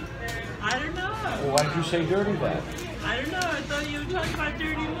dirty? I don't know. Well, why did you say dirty then? I don't know. I thought you were talking about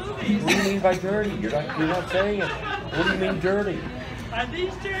dirty movies. What do you mean by dirty? You're not saying it. What do you mean dirty? Are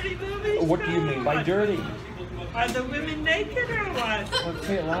these dirty movies? What do you mean by dirty? Are the women naked or what? Well,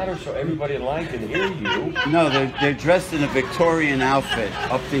 say it louder so everybody in line can hear you. No, they're dressed in a Victorian outfit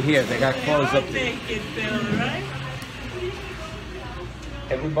up to here. They got clothes up to here. Naked, Bill, right?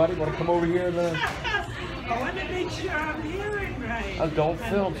 Everybody want to come over here and I want to make sure I'm hearing right. Adult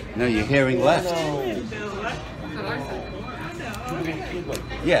film. No, you're hearing left. Bill, what? That's what I said.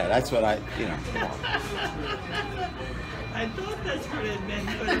 Yeah, that's what I, you know. I thought that's what it meant,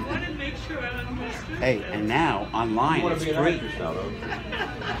 but I want to make sure I understood. Hey, that. and now online it's free.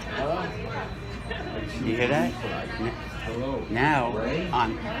 You hear that?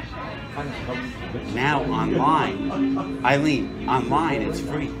 Now online, Eileen, online it's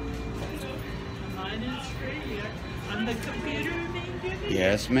free. Mine is free. On the computer, you mean?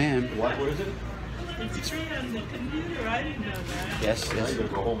 Yes, ma'am. What is it? It's free on the computer. I didn't know that. Yes, Now yes. you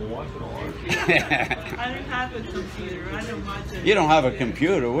gotta go home and watch it all. I don't have a computer. I don't watch it. You don't have a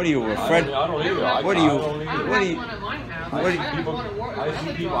computer. What are you, a friend? I don't either. What do you- I don't What do have you- one at my house. what do you- I have one at work. I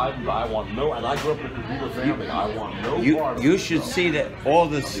see people, I want no, and I grew up in a computer family. I want no part of You it. should see that all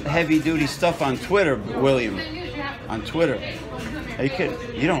this heavy duty stuff on Twitter, William. On Twitter. Are you kidding?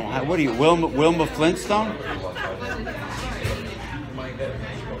 You don't have, what are you, Wilma Flintstone?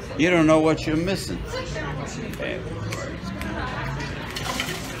 You don't know what you're missing.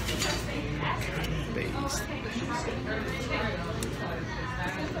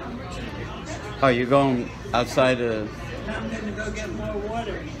 Oh, you're going outside of... I'm going to go get more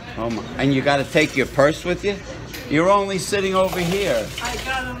water. Oh my. And you got to take your purse with you? You're only sitting over here. I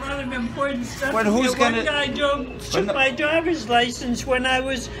got a lot of important stuff. But who's One gonna- guy took no- my driver's license when I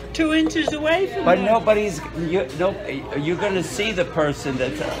was 2 inches away from But him. nobody's... You're going to see the person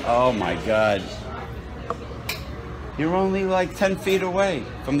that's... Oh my God. You're only like 10 feet away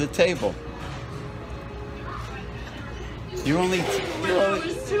from the table. You're only... I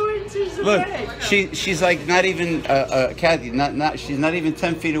was 2 inches Look, away. she's like not even Kathy. She's not even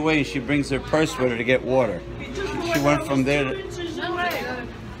 10 feet away, and she brings her purse with her to get water. She went from there to... 2 inches away.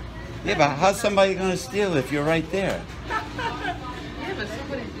 Yeah, but how's somebody gonna steal if you're right there? Yeah, but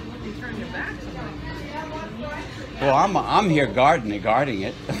somebody when you turn your back, somebody. Well, I'm here guarding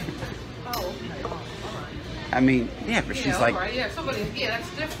it. Oh, okay. Oh, all right. I mean, yeah, but she's Yeah, like, all right. Yeah, somebody. Yeah, that's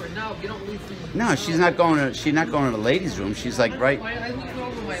different. No, you don't leave from. no, she's not going to the ladies' room. She's like right. I look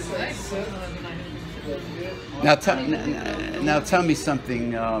over my legs. Now tell me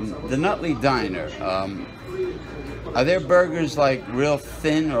something. The Nutley Diner. Are their burgers like real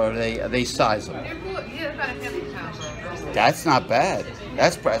thin, or are they sizable? They're good. Yeah, about a half a pound burger. That's not bad.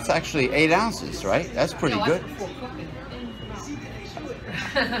 That's actually 8 ounces, right? That's pretty Yeah, good. that's before cooking.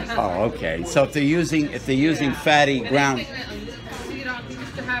 Oh, okay. So if they're using fatty And ground, they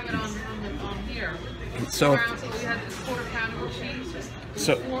used to have it on here. So- 4 ounces. We had a quarter pound of cheese.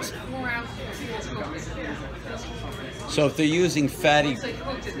 So- 4 ounces before cooking. so if they're using fatty, Once they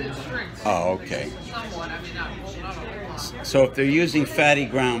cooked it, it shrinks. oh, okay. Somewhat. I mean, not a whole lot. So if they're using fatty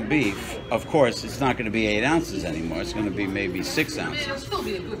ground beef, of course it's not going to be 8 ounces anymore. It's going to be maybe 6 I mean, it'll ounces. still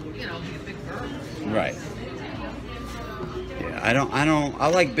be a good, be a big burger. Right. Yeah, I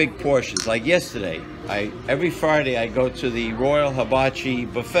like big portions. Like yesterday, every Friday I go to the Royal Hibachi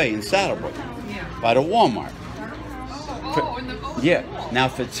Buffet in Saddlebrook Yeah. by the Walmart. Yeah. Now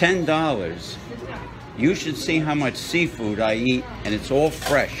for $10, you should see how much seafood I eat, and it's all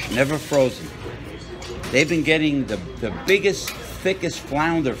fresh, never frozen. They've been getting the biggest, thickest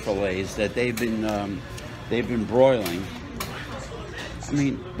flounder fillets that they've been broiling. I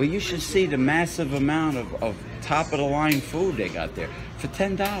mean, but you should see the massive amount of top of the line food they got there for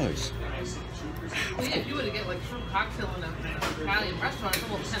 $10. Well, yeah, if you were to get like shrimp cocktail in an Italian restaurant, it's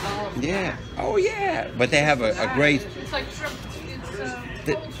almost $10. Yeah. Oh yeah. But they have a great. It's like shrimp.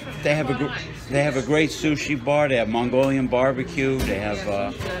 It's They have a great sushi bar. They have Mongolian barbecue. They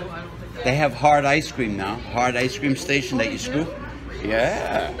have hard ice cream now. Hard ice cream station that you scoop.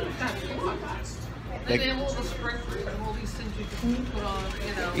 Yeah. They have all the sprinklers and all these things you can put on.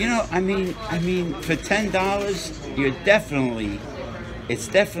 You know, I mean, for $10, it's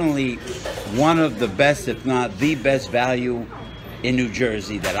definitely one of the best, if not the best value in New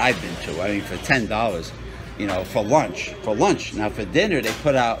Jersey that I've been to. I mean, for $10, for lunch. Now for dinner, they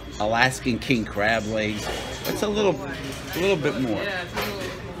put out Alaskan king crab legs. It's a little bit more. Yeah,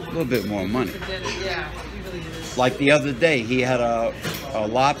 it's A little bit more money. yeah, usually it is. Like the other day, he had a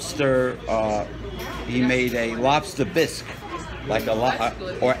lobster. He made a lobster bisque, like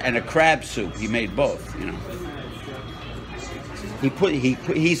and a crab soup. He made both.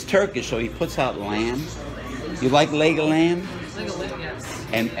 He's Turkish, so he puts out lamb. You like leg of lamb? Yes.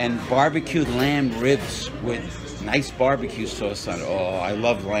 And barbecued lamb ribs with nice barbecue sauce on it. Oh, I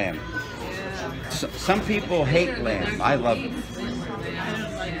love lamb. Yeah. Some people hate lamb. I love it.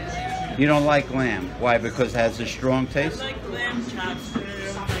 You don't like lamb. Why? Because it has a strong I taste? like lamb chops, but I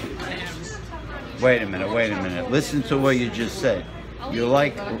don't like lamb. Wait a minute. Listen to what you just said. I You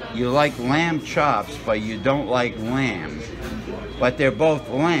like lamb chops, but you don't like lamb. But they're both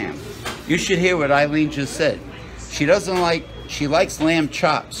lamb. You should hear what Eileen just said. She likes lamb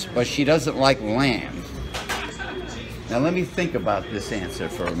chops, but she doesn't like lamb. Now let me think about this answer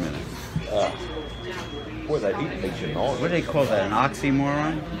for a minute. Boy, that heat makes you nauseous. What do they call that, an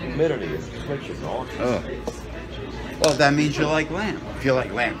oxymoron? Humidity, it makes you nauseous. Oh. Well, that means you like lamb. If you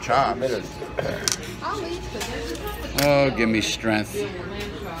like lamb chops. Humidity. Oh, give me strength.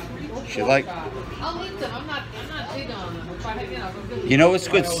 She like. I'll eat them. I'm not big on them. If I, You know what's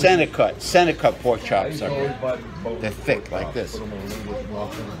good? Seneca pork chops are good. They're thick like this.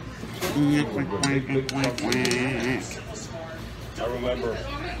 I remember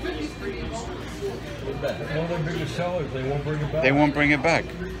one of their biggest sellers, they won't bring it back. They won't bring it back.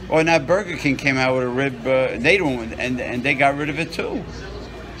 Oh, now Burger King came out with a rib, they don't, and they got rid of it too.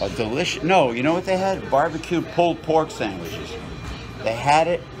 A delicious. No, you know what they had? Barbecued pulled pork sandwiches. They had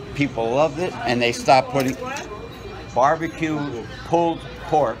it. People loved it, and they stopped putting barbecue pulled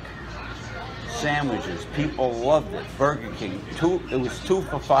pork sandwiches. People loved it. Burger King. It was $2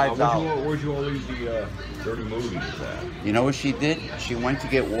 for $5. Where'd you all leave the dirty movies at? You know what she did? She went to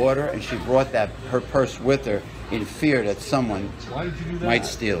get water, and she brought her purse with her in fear that someone Why did you do that? might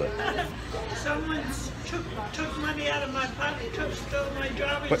steal it. Someone took money out of my pocket, stole my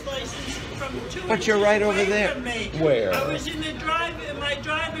driver's license from 2 But you're right over away there. from me. Where? I was in my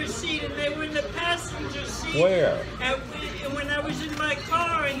driver's seat, and they were in the passenger seat. Where? And when I was in my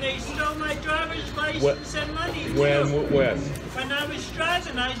car, and they stole my driver's license and money. too. When? When I was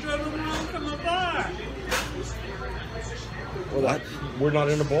driving, I drove them home from a bar. Well, we're not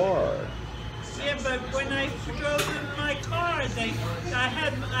in a bar. Yeah, but when I drove in my car, I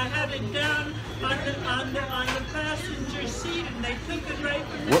had it down on the passenger seat, and they took it right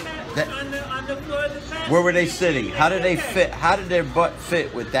from the on the floor of the passenger. Where were they sitting? seat. How did they took it. fit? How did their butt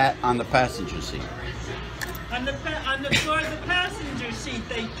fit with that on the passenger seat? On the floor of the passenger seat,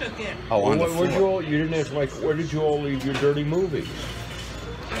 they took it. Oh, on the floor. You didn't ask, like, where did you all leave your dirty movies?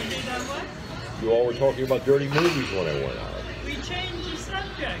 I did that what? You all were talking about dirty movies when I went out. We changed the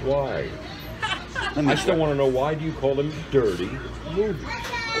subject. Why? I still want to know, why do you call them dirty movies?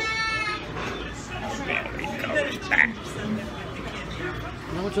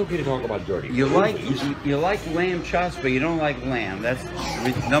 No, it's okay to talk about dirty. You like lamb chops, but you don't like lamb. That's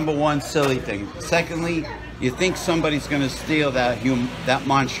number one silly thing. Secondly, you think somebody's going to steal that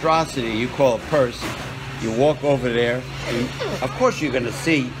monstrosity you call a purse. You walk over there, and of course you're going to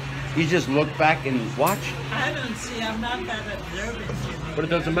see. You just look back and watch. I don't see. I'm not that observant. But it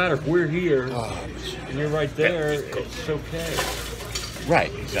doesn't matter. If we're here and you're right there, it's okay.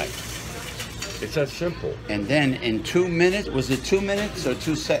 Right, exactly. It's that simple. And then in 2 minutes, was it 2 minutes or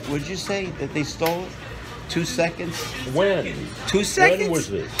 2 seconds? Would you say that they stole it? 2 seconds? When? 2 seconds? When was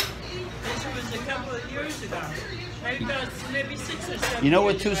this? This was a couple of years ago. Maybe 6 or 7. You know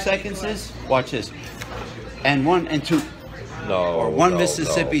what 2 seconds is? Watch this. And 1 and 2. No. Or 1 no,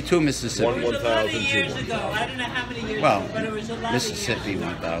 Mississippi, no. 2 Mississippi. It was a lot of 1,000, years 2,000. ago. I don't know how many years Well, ago, but it was a lot Mississippi of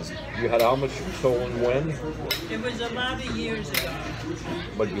years 1,000. You had how much stolen when? ago. It was a lot of years ago.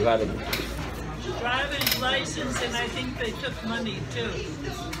 But you had a... Driver's license, and I think they took money too.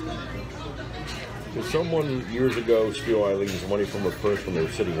 Did someone years ago steal Eileen's money from her purse when they were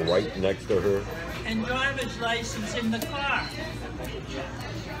sitting right next to her? And driver's license in the car.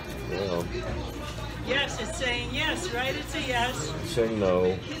 Well, Yes, it's saying yes, right? It's a yes. saying no.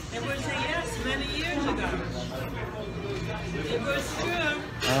 It was a yes many years ago. It was true.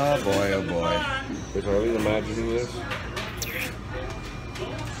 Oh boy, oh boy. Is Eileen imagining this?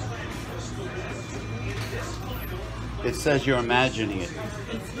 It says you're imagining it.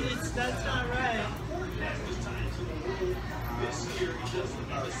 That's not right.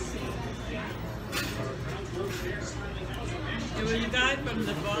 It was a guy from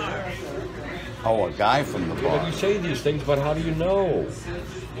the bar. Oh, a guy from the But bar. you say these things, but how do you know?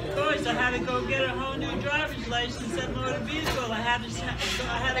 Of course, I had to go get a whole new driver's license and motor vehicle. I had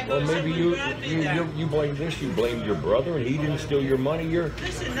to go Well, maybe someone drive me there. you blame this. You blamed your brother, and he didn't steal your money.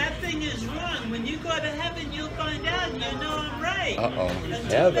 Listen, that thing is wrong. When you go to heaven, you'll find out, and you'll know I'm right. Uh-oh.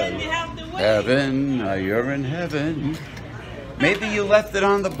 Until then, you have to wait. Heaven, you're in heaven. Maybe you left it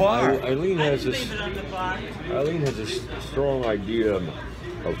on the bar. Eileen I has didn't this. leave it on the bar. Eileen has a strong idea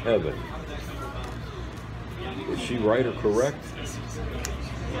of heaven. Is she right or correct?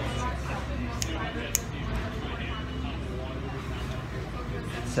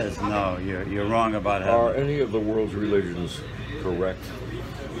 Says no, you're wrong about Are heaven. any of the world's religions correct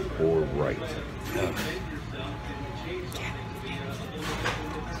or right?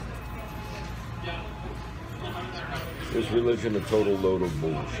 Is religion a total load of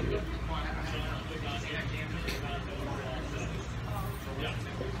bullshit?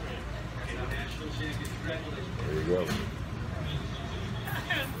 There you go.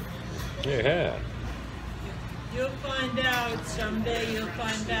 Yeah. You'll find out someday. You'll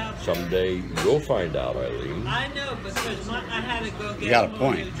find out. Someday you'll find out, Eileen. I know, because I had to go You get got a a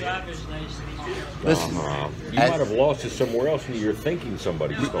point. new driver's license. Listen, You as- might have lost it somewhere else, and you're thinking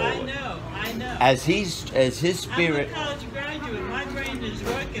somebody No, stole I it. know. as his spirit. I'm a college graduate. My brain is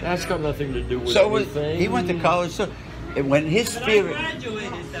working. That's got nothing to do with So anything. he went to college. So when his But spirit, I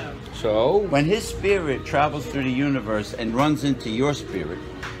graduated though. So when his spirit travels through the universe and runs into your spirit,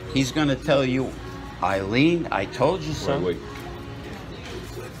 he's going to tell you, Eileen, I told you so. wait.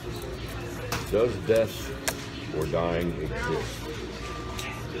 Does death or dying exist?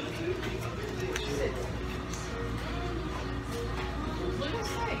 What did I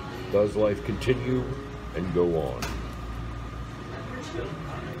say? Does life continue and go on?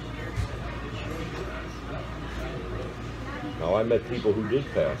 Now, I met people who did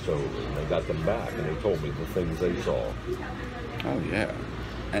pass over, and they got them back, and they told me the things they saw. Oh yeah,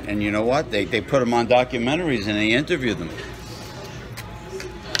 and you know what? They put them on documentaries and they interview them.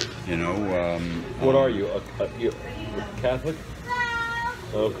 You know. What are you, you Catholic?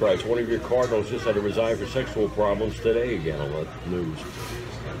 Oh, Christ. One of your cardinals just had to resign for sexual problems today again on the news.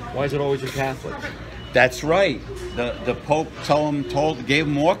 Why is it always a Catholic? That's right. The Pope gave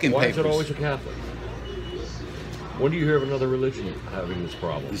him walking Why papers. is it always a Catholic? When do you hear of another religion having this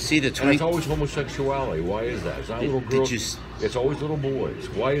problem? You see the And it's always homosexuality. Why is that? Is that little girls? It's always little boys.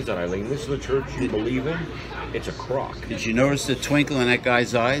 Why is that, Eileen? This is the church you believe in? It's a crock. Did you notice the twinkle in that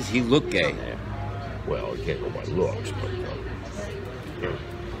guy's eyes? He looked gay. Yeah. Well, you can't go by looks, but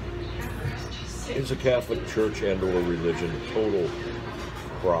is a Catholic church and or religion a total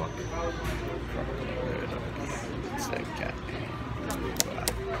crock?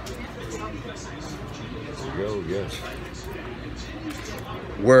 There you go, yes.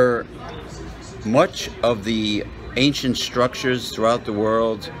 Were much of the ancient structures throughout the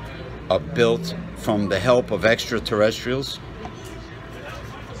world built from the help of extraterrestrials?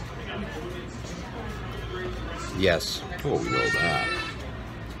 Yes. Oh, we know that.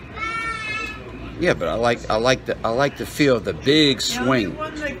 Yeah, but I like to feel the big The swing. only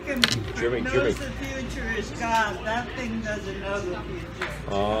one that can Jimmy. knows the future is God. That thing doesn't know the future.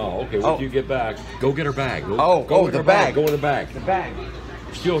 Oh, okay. When do you get back? Go get her bag. Go Oh, get the her bag. Go in the bag. The bag.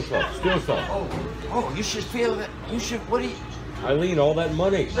 Steal stuff. Steal stuff. Oh, you should feel that. You should. What do you? Eileen, all that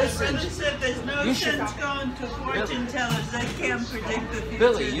money. My friend said there's no You should- sense going to fortune tellers. They can't predict the future.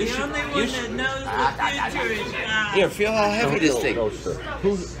 Billy, you the should- only you one should- that knows the future is God. Here, feel how heavy this thing. No, sir.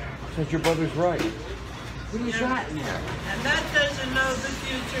 Who says your brother's right? What do you got in there? And that doesn't know the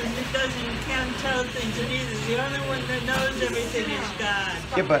future, and it can't tell things either. The only one that knows everything is God.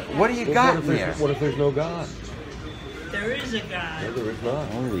 Yeah, but what do you got in there? What if there's no God? There is a No, God. there is not.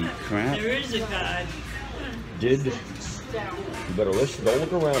 Holy crap! There is a God. You better listen. Don't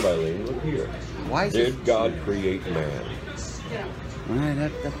look around, Eileen. Look here. Why is it? Did God create man? Right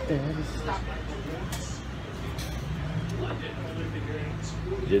up there.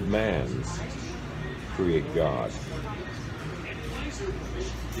 Did man create God?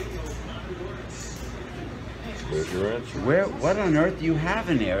 There's your answer. What on earth do you have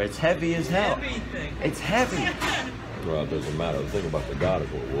in there? It's heavy as hell. Everything. It's heavy. Well, it doesn't matter. The thing about the God is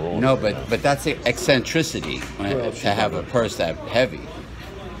what we're on. No, right now. but that's eccentricity Well, to have a purse that heavy.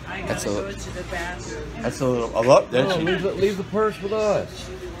 I That's gotta a- go to the bathroom. That's a little. Oh, look, there No, she- leave the purse with us.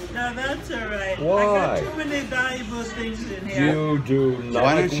 No, that's all right. Why? I got too many valuable things in here. You do not.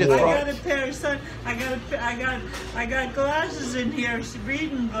 Why don't you I throw- got a pair of I got glasses in here,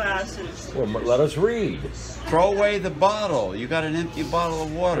 reading glasses. Well, let us read. throw away the bottle. You got an empty bottle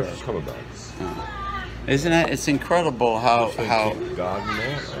of water. She's coming back. Isn't that? It's incredible how God and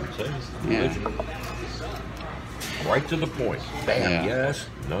man, I'm saying. Yeah. Religion. Right to the point. Bam. Yeah. Yes.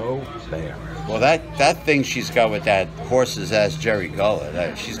 No. Bam. well that thing she's got with that horse's ass Jerry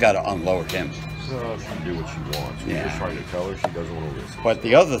Gullet. She's got to unload him. Well, she can do what she wants. We're Yeah. just trying to tell her she doesn't want to listen. But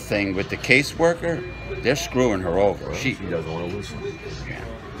the other thing with the caseworker, they're screwing her over. Well, She, she doesn't want to listen.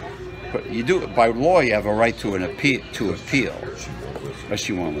 but you do by law. You have a right to appeal. She won't listen. But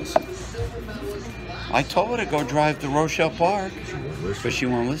she won't listen. I told her to go drive to Rochelle Park, She won't listen. but she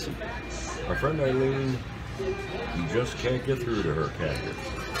won't listen. My friend Eileen, you just can't get through to her, can you?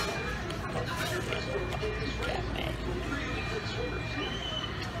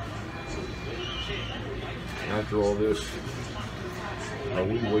 After all this, are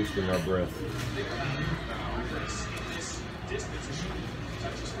we wasting our breath?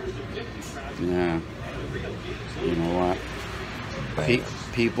 Yeah. You know what?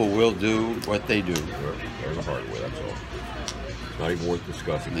 People will do what they do. They're the hard way, that's all. It's not even worth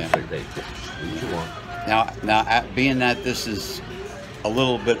discussing. Yeah. Just say, hey, do what you want. Now, being that this is a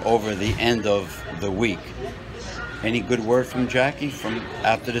little bit over the end of the week, any good word from Jackie from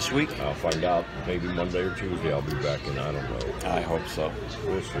after this week? I'll find out. Maybe Monday or Tuesday I'll be back in. I don't know. I hope so.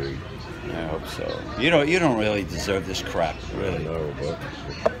 We'll see. I hope so. You don't really deserve this crap, really. No, but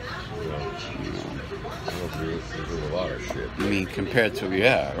I don't deserve a lot of shit. I mean, compared to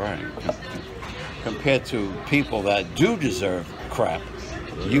compared to people that do deserve crap,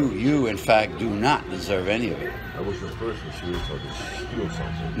 you in fact do not deserve any of it. I wish a person serious I could steal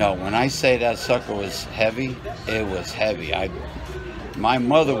something. No, when I say that sucker was heavy, it was heavy. My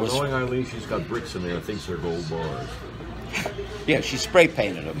mother was. Knowing Eileen, she's got bricks in there. Thinks they're gold bars. Yeah, she spray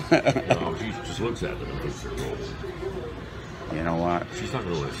painted them. No, she just looks at them and thinks they're gold. You know what? She's not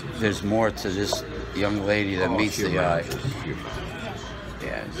going to listen. There's more to this young lady that meets the eye.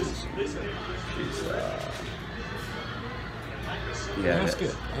 Yeah, she's yeah. Ask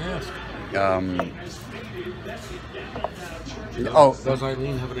it. Ask. Does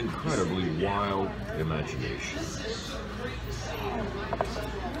Eileen have an incredibly wild imagination?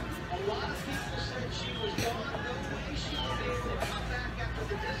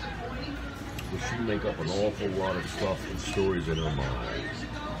 Does she make up an awful lot of stuff and stories in her mind?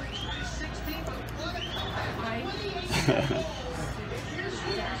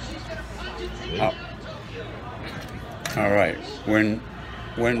 All right. When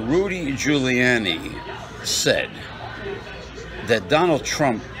Rudy Giuliani said that Donald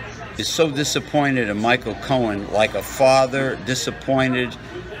Trump is so disappointed in Michael Cohen, like a father disappointed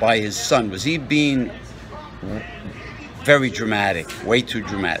by his son, was he being very dramatic, way too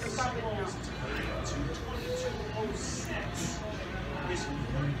dramatic?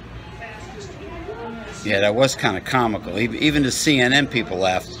 Yeah, that was kind of comical. Even the CNN people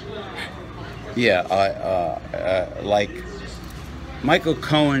laughed. Yeah, like Michael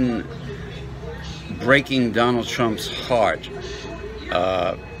Cohen breaking Donald Trump's heart.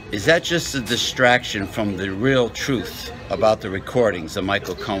 Is that just a distraction from the real truth about the recordings, the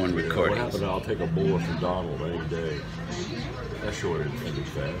Michael Cohen recordings? What happened? I'll take a bullet from Donald any day. That sure ended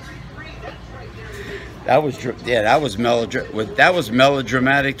fast. That was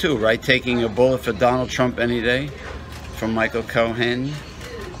melodramatic too, right? Taking a bullet for Donald Trump any day from Michael Cohen.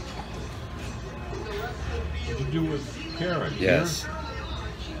 What did you do with Karen? Yes.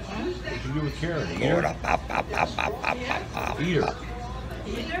 What did you do with Karen? Eat her? Eat her?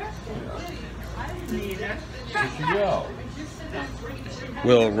 I didn't eat her. Where'd she go?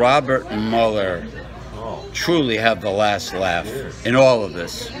 Will Robert Mueller truly have the last laugh in all of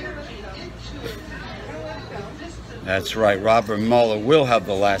this? That's right. Robert Mueller will have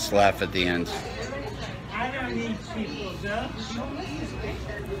the last laugh at the end. I don't eat people, though.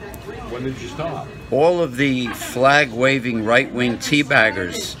 When did you stop? All of the flag-waving right-wing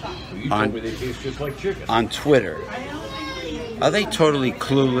teabaggers You told me they taste just like chicken. on Twitter, are they totally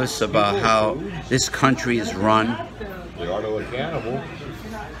clueless about how this country is run? They are to a cannibal.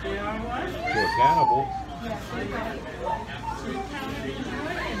 To a cannibal.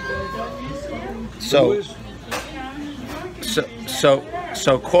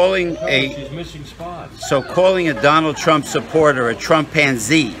 So calling She's missing spots. calling a Donald Trump supporter a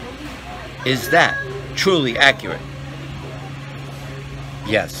Trumpanzee, is that truly accurate?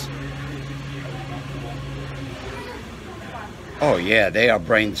 Yes. Oh yeah, they are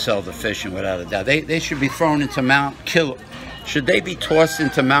brain cell deficient without a doubt. They should be thrown into Mount Kill. Should they be tossed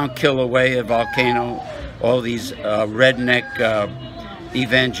into Mount Kilauea volcano? All these redneck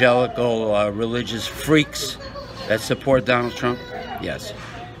evangelical religious freaks that support Donald Trump? Yes.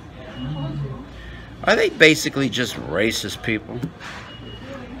 Are they basically just racist people?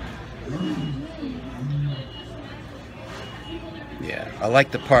 Yeah, I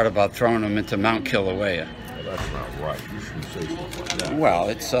like the part about throwing them into Mount Kilauea. Well, that's not right. You shouldn't say stuff like that. Well,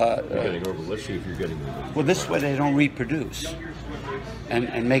 it's You're getting over. Let's see if you're getting over. well, this way they don't reproduce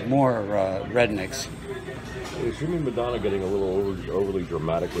and make more rednecks. Is you mean Madonna getting a little overly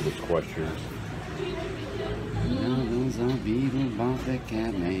dramatic with his questions?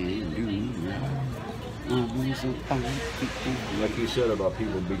 Like you said about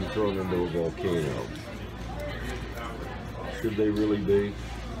people being thrown into a volcano. Should they really be?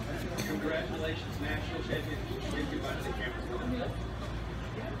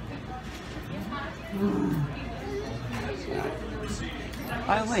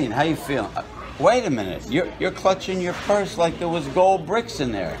 Eileen, how you feeling? Wait a minute. You're clutching your purse like there was gold bricks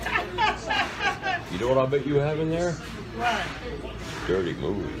in there. You know what I bet you have in there? What? Dirty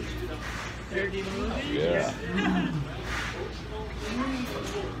movies. Dirty movies? Yeah.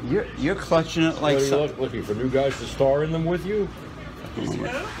 You're clutching it like What are you something. looking for new guys to star in them with you?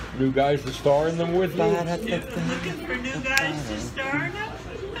 So, New guys to star in them with you? you're looking for new guys to star in them?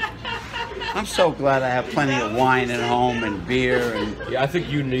 I'm so glad I have plenty of wine at home and beer and. Yeah, I think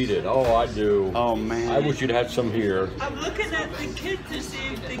you need it. Oh, I do. Oh man. I wish you'd had some here. I'm looking at the kid to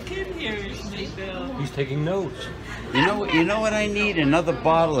see if the kid hears me, Bill. He's taking notes. You know what I need? Another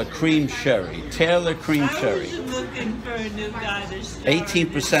bottle of cream sherry. Taylor cream I sherry. was looking for a new guy to star.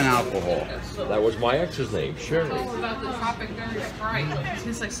 18% alcohol. That was my ex's name, Sherry. It's about the Tropic Berry Sprite. It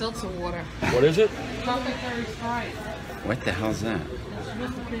tastes like seltzer water. What is it? Tropic Berry Sprite. What the hell's that?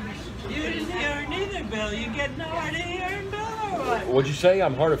 You didn't hear her neither, Bill. You get no idea hearing Bill or what? What'd you say?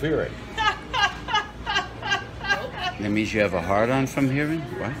 I'm hard of hearing. That means you have a hard on from hearing?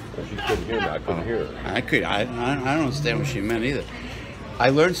 What? Well, she couldn't hear me. I couldn't hear her. I don't understand what she meant either. I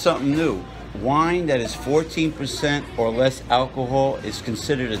learned something new. Wine that is 14% or less alcohol is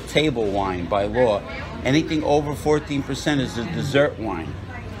considered a table wine by law. Anything over 14% is a dessert wine,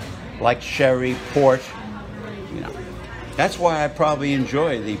 like sherry, port. You know, that's why I probably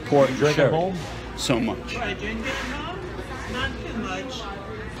enjoy the port and Drink at sherry home? so much. Do I drink it at home? Not too much.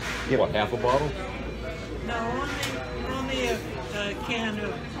 What, half a bottle? No, only a can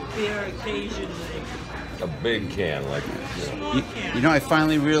of beer occasionally. A big can, like Small can. You know, I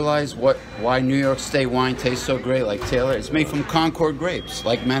finally realized why New York State wine tastes so great, like Taylor. It's made from Concord grapes,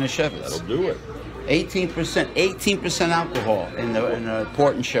 like Manischewitz. that'll do it. 18% alcohol in the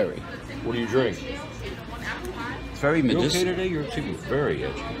port and sherry. What do you drink? It's very You okay medicinal. today? You're seeming very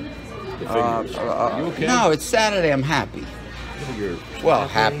edgy. The fingers. You okay? No, it's Saturday. I'm happy. You're Well,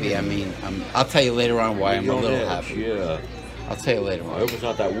 happy. I mean, I'll tell you later on why I'm a You're on little edge, happy. Yeah. I'll tell you later I on. hope it's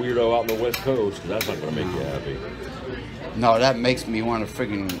not that weirdo out on the West Coast, because that's not going to make you happy. No, that makes me want to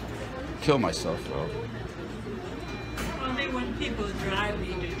friggin' kill myself. Well, Only when people drive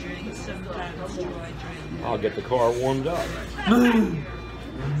me to drink, sometimes do I drink. I'll get the car warmed up.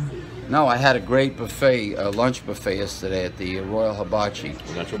 No, I had a great buffet, a lunch buffet yesterday at the Royal Hibachi. And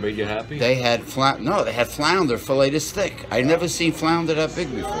that's what made you happy? They had they had flounder filleted thick. I'd never seen flounder that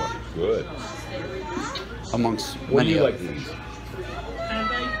big before. Good. Amongst What do many you like others. to eat?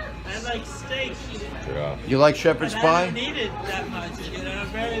 I like steak, Yeah. You like shepherd's but I pie? don't eat it that much,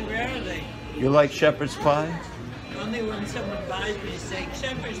 very rarely. You like shepherd's pie? Only when someone buys me steak.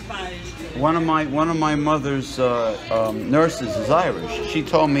 Shepherd's pie is good. One of my mother's nurses is Irish. She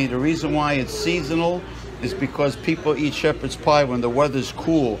told me the reason why it's seasonal is because people eat shepherd's pie when the weather's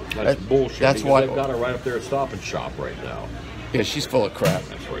cool. That's bullshit. That's because why. they've got it right up there at Stop and Shop right now. Yeah, she's full of crap.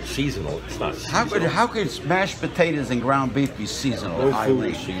 That's right. Seasonal. It's not seasonal. How could mashed potatoes and ground beef be seasonal? No food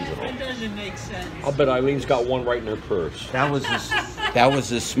Eileen? is seasonal. It doesn't make sense. I'll bet Eileen's got one right in her purse. That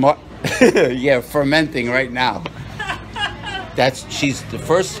was a smart. Yeah, fermenting right now. She's the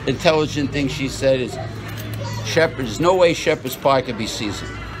first intelligent thing she said is there's no way shepherd's pie could be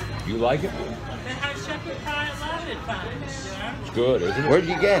seasonal. You like it? They have shepherd pie a lot of times, yeah? It's good, isn't it? Where'd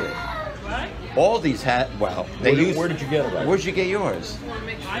you get it? Right? Aldi's had. Well, they used. Where did you get it? At? Where'd you get yours?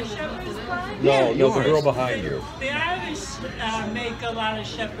 My shepherd's pie? No, yours. the girl behind you. The Irish make a lot of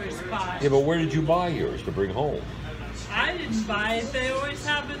shepherd's pie. Yeah, but where did you buy yours to bring home? I didn't buy it. They always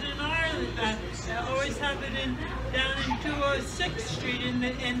have it in Ireland. They always have it down in 206th Street in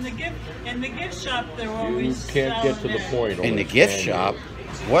the gift shop. They're You always can't get to selling the it. point. In the gift shop.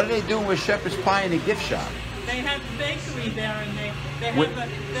 What are they doing with shepherd's pie in the gift shop? They have a bakery there, and they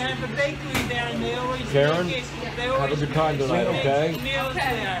have a bakery there, and they always Karen, make it. They have a always good time tonight, make okay? Meals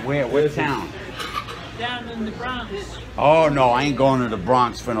there, Where? What town? down in the Bronx. Oh no, I ain't going to the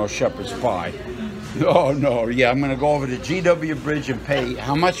Bronx for no shepherd's pie. Oh no, yeah, I'm gonna go over to GW Bridge and pay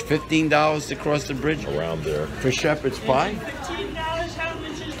how much? $15 to cross the bridge Around there. for shepherd's pie? $15. How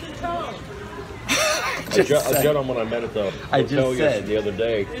much is the toll? A gentleman I met at the I just hotel said. the other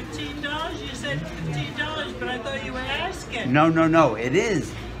day. $15. You said $15, but I thought you were asking. No. It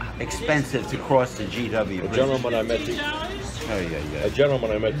is expensive to cross the GW A Bridge. gentleman I met $15? Oh yeah. A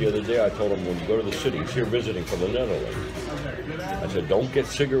gentleman I met the other day, I told him when you go to the city, he's here visiting from the Netherlands. I said, don't get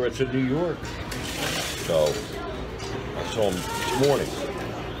cigarettes in New York. So I saw him this morning.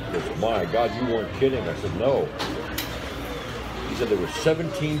 He goes, my God, you weren't kidding. I said, no. He said they were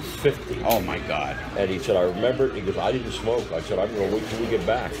 $17.50. Oh my God. And he said, I remember it. He goes, I didn't smoke. I said, I'm going to wait till we get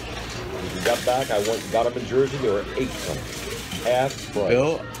back. When we got back, I went and got them in Jersey. They were $8 something. Half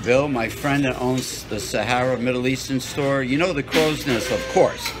price. Bill, my friend that owns the Sahara Middle Eastern store, you know the Crow's Nest, of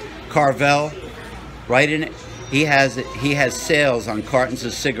course. Carvel, right in it. He has sales on cartons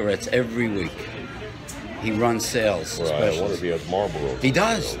of cigarettes every week. He runs sales. Well, I wonder if he has Marlboro. He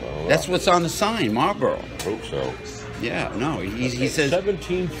does. That's what's on the sign, Marlboro. I hope so. Yeah, no, he says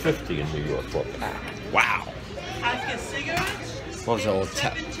 $17.50 in New York for a pack. Wow. Pack of cigarettes? What was the old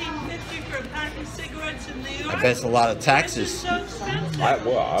 $17.50 for a pack of cigarettes in New York? I bet it's a lot of This taxes. is so expensive.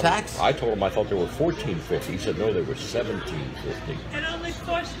 Tax? I told him I thought they were $14.50. He said no, they were $17.50. It only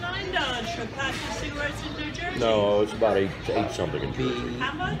costs $9 for a pack of cigarettes in New Jersey. No, it's about eight something in Jersey.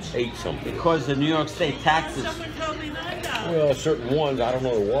 How much? 8 something. Because the New York State taxes. Someone told me $9. Well, certain ones, I don't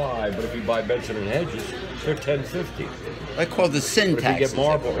know why, but if you buy Benson and Hedges, they're $10.50. I call the sin But if you taxes. get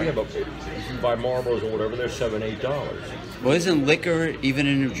Marlboro, yeah, but if you buy Marlboros or whatever, they're $7, $8. Well, isn't liquor even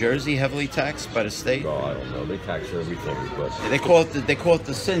in New Jersey heavily taxed by the state? No, I don't know. They tax everything, but They call it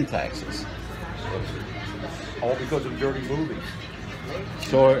the sin taxes. all because of dirty movies.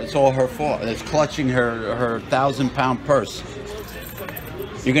 So it's all her fault. It's clutching her 1,000-pound purse.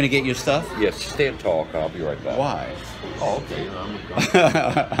 You're gonna get your stuff? Yes, stand talk. I'll be right back. Why? Oh, okay. I'm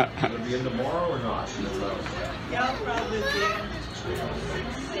gonna be in tomorrow or not? Yeah, I'll probably be.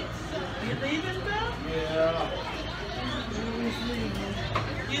 You leaving, Bill? Yeah.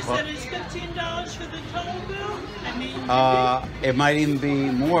 You said it's $15 for the toll bill? I mean, It might even be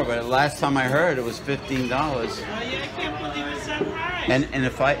more, but last time I heard it was $15. oh yeah, I can't believe it's that high. And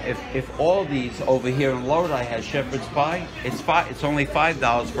if all these over here in Lodi has shepherd's pie, it's only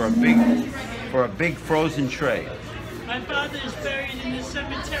 $5 for a big frozen tray. My father is buried in the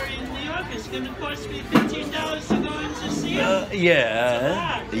cemetery in New York. It's going to cost me $15 to go in to see him.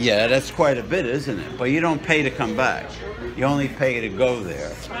 Yeah, that's quite a bit, isn't it? But you don't pay to come back. You only pay to go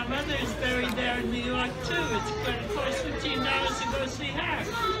there. My mother is buried there in New York too. It's going to cost $15 to go see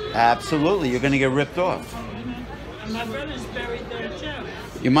her. Absolutely, you're going to get ripped off. And my brother's buried there too.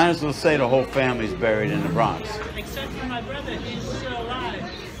 You might as well say the whole family's buried in the Bronx. Except for my brother, he's still alive.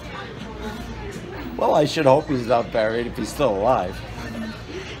 Well, I should hope he's not buried if he's still alive. So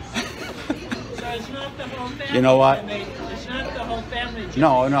it's not the whole family. You know what? It's not the whole family.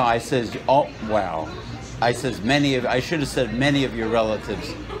 No, I says, oh, wow. I says I should have said many of your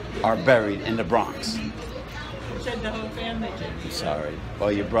relatives are buried in the Bronx. You said the whole family. Sorry.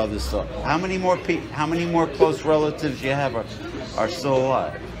 Well, your brother's still. How many more close relatives you have are still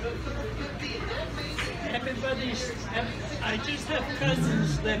alive? I just have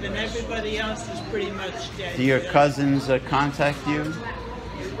cousins living. Everybody else is pretty much dead. Do your cousins contact you?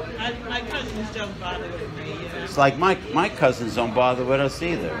 My cousins don't bother with me. It's like my cousins don't bother with us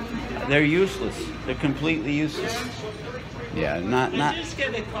either. They're useless. They're completely useless. Yeah, not. I just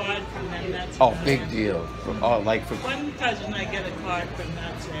get a card from them. That's Oh, about big it. deal. For One cousin I get a card from.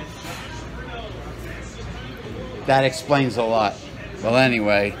 That's it. that explains a lot. Well,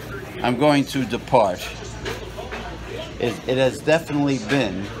 anyway, I'm going to depart. It has definitely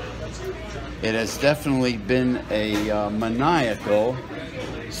been a maniacal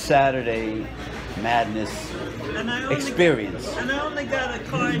Saturday madness experience. And I only got a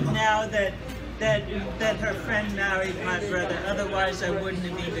card now that her friend married my brother. Otherwise, I wouldn't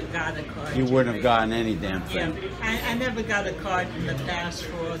have even got a card. You wouldn't have gotten any damn Yeah, thing. I never got a card in the past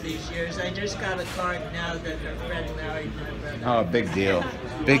for all these years. I just got a card now that her friend married my brother. Oh, big deal.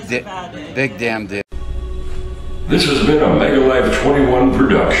 Big damn deal. This has been a Mega Life 21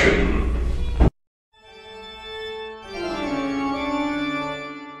 production.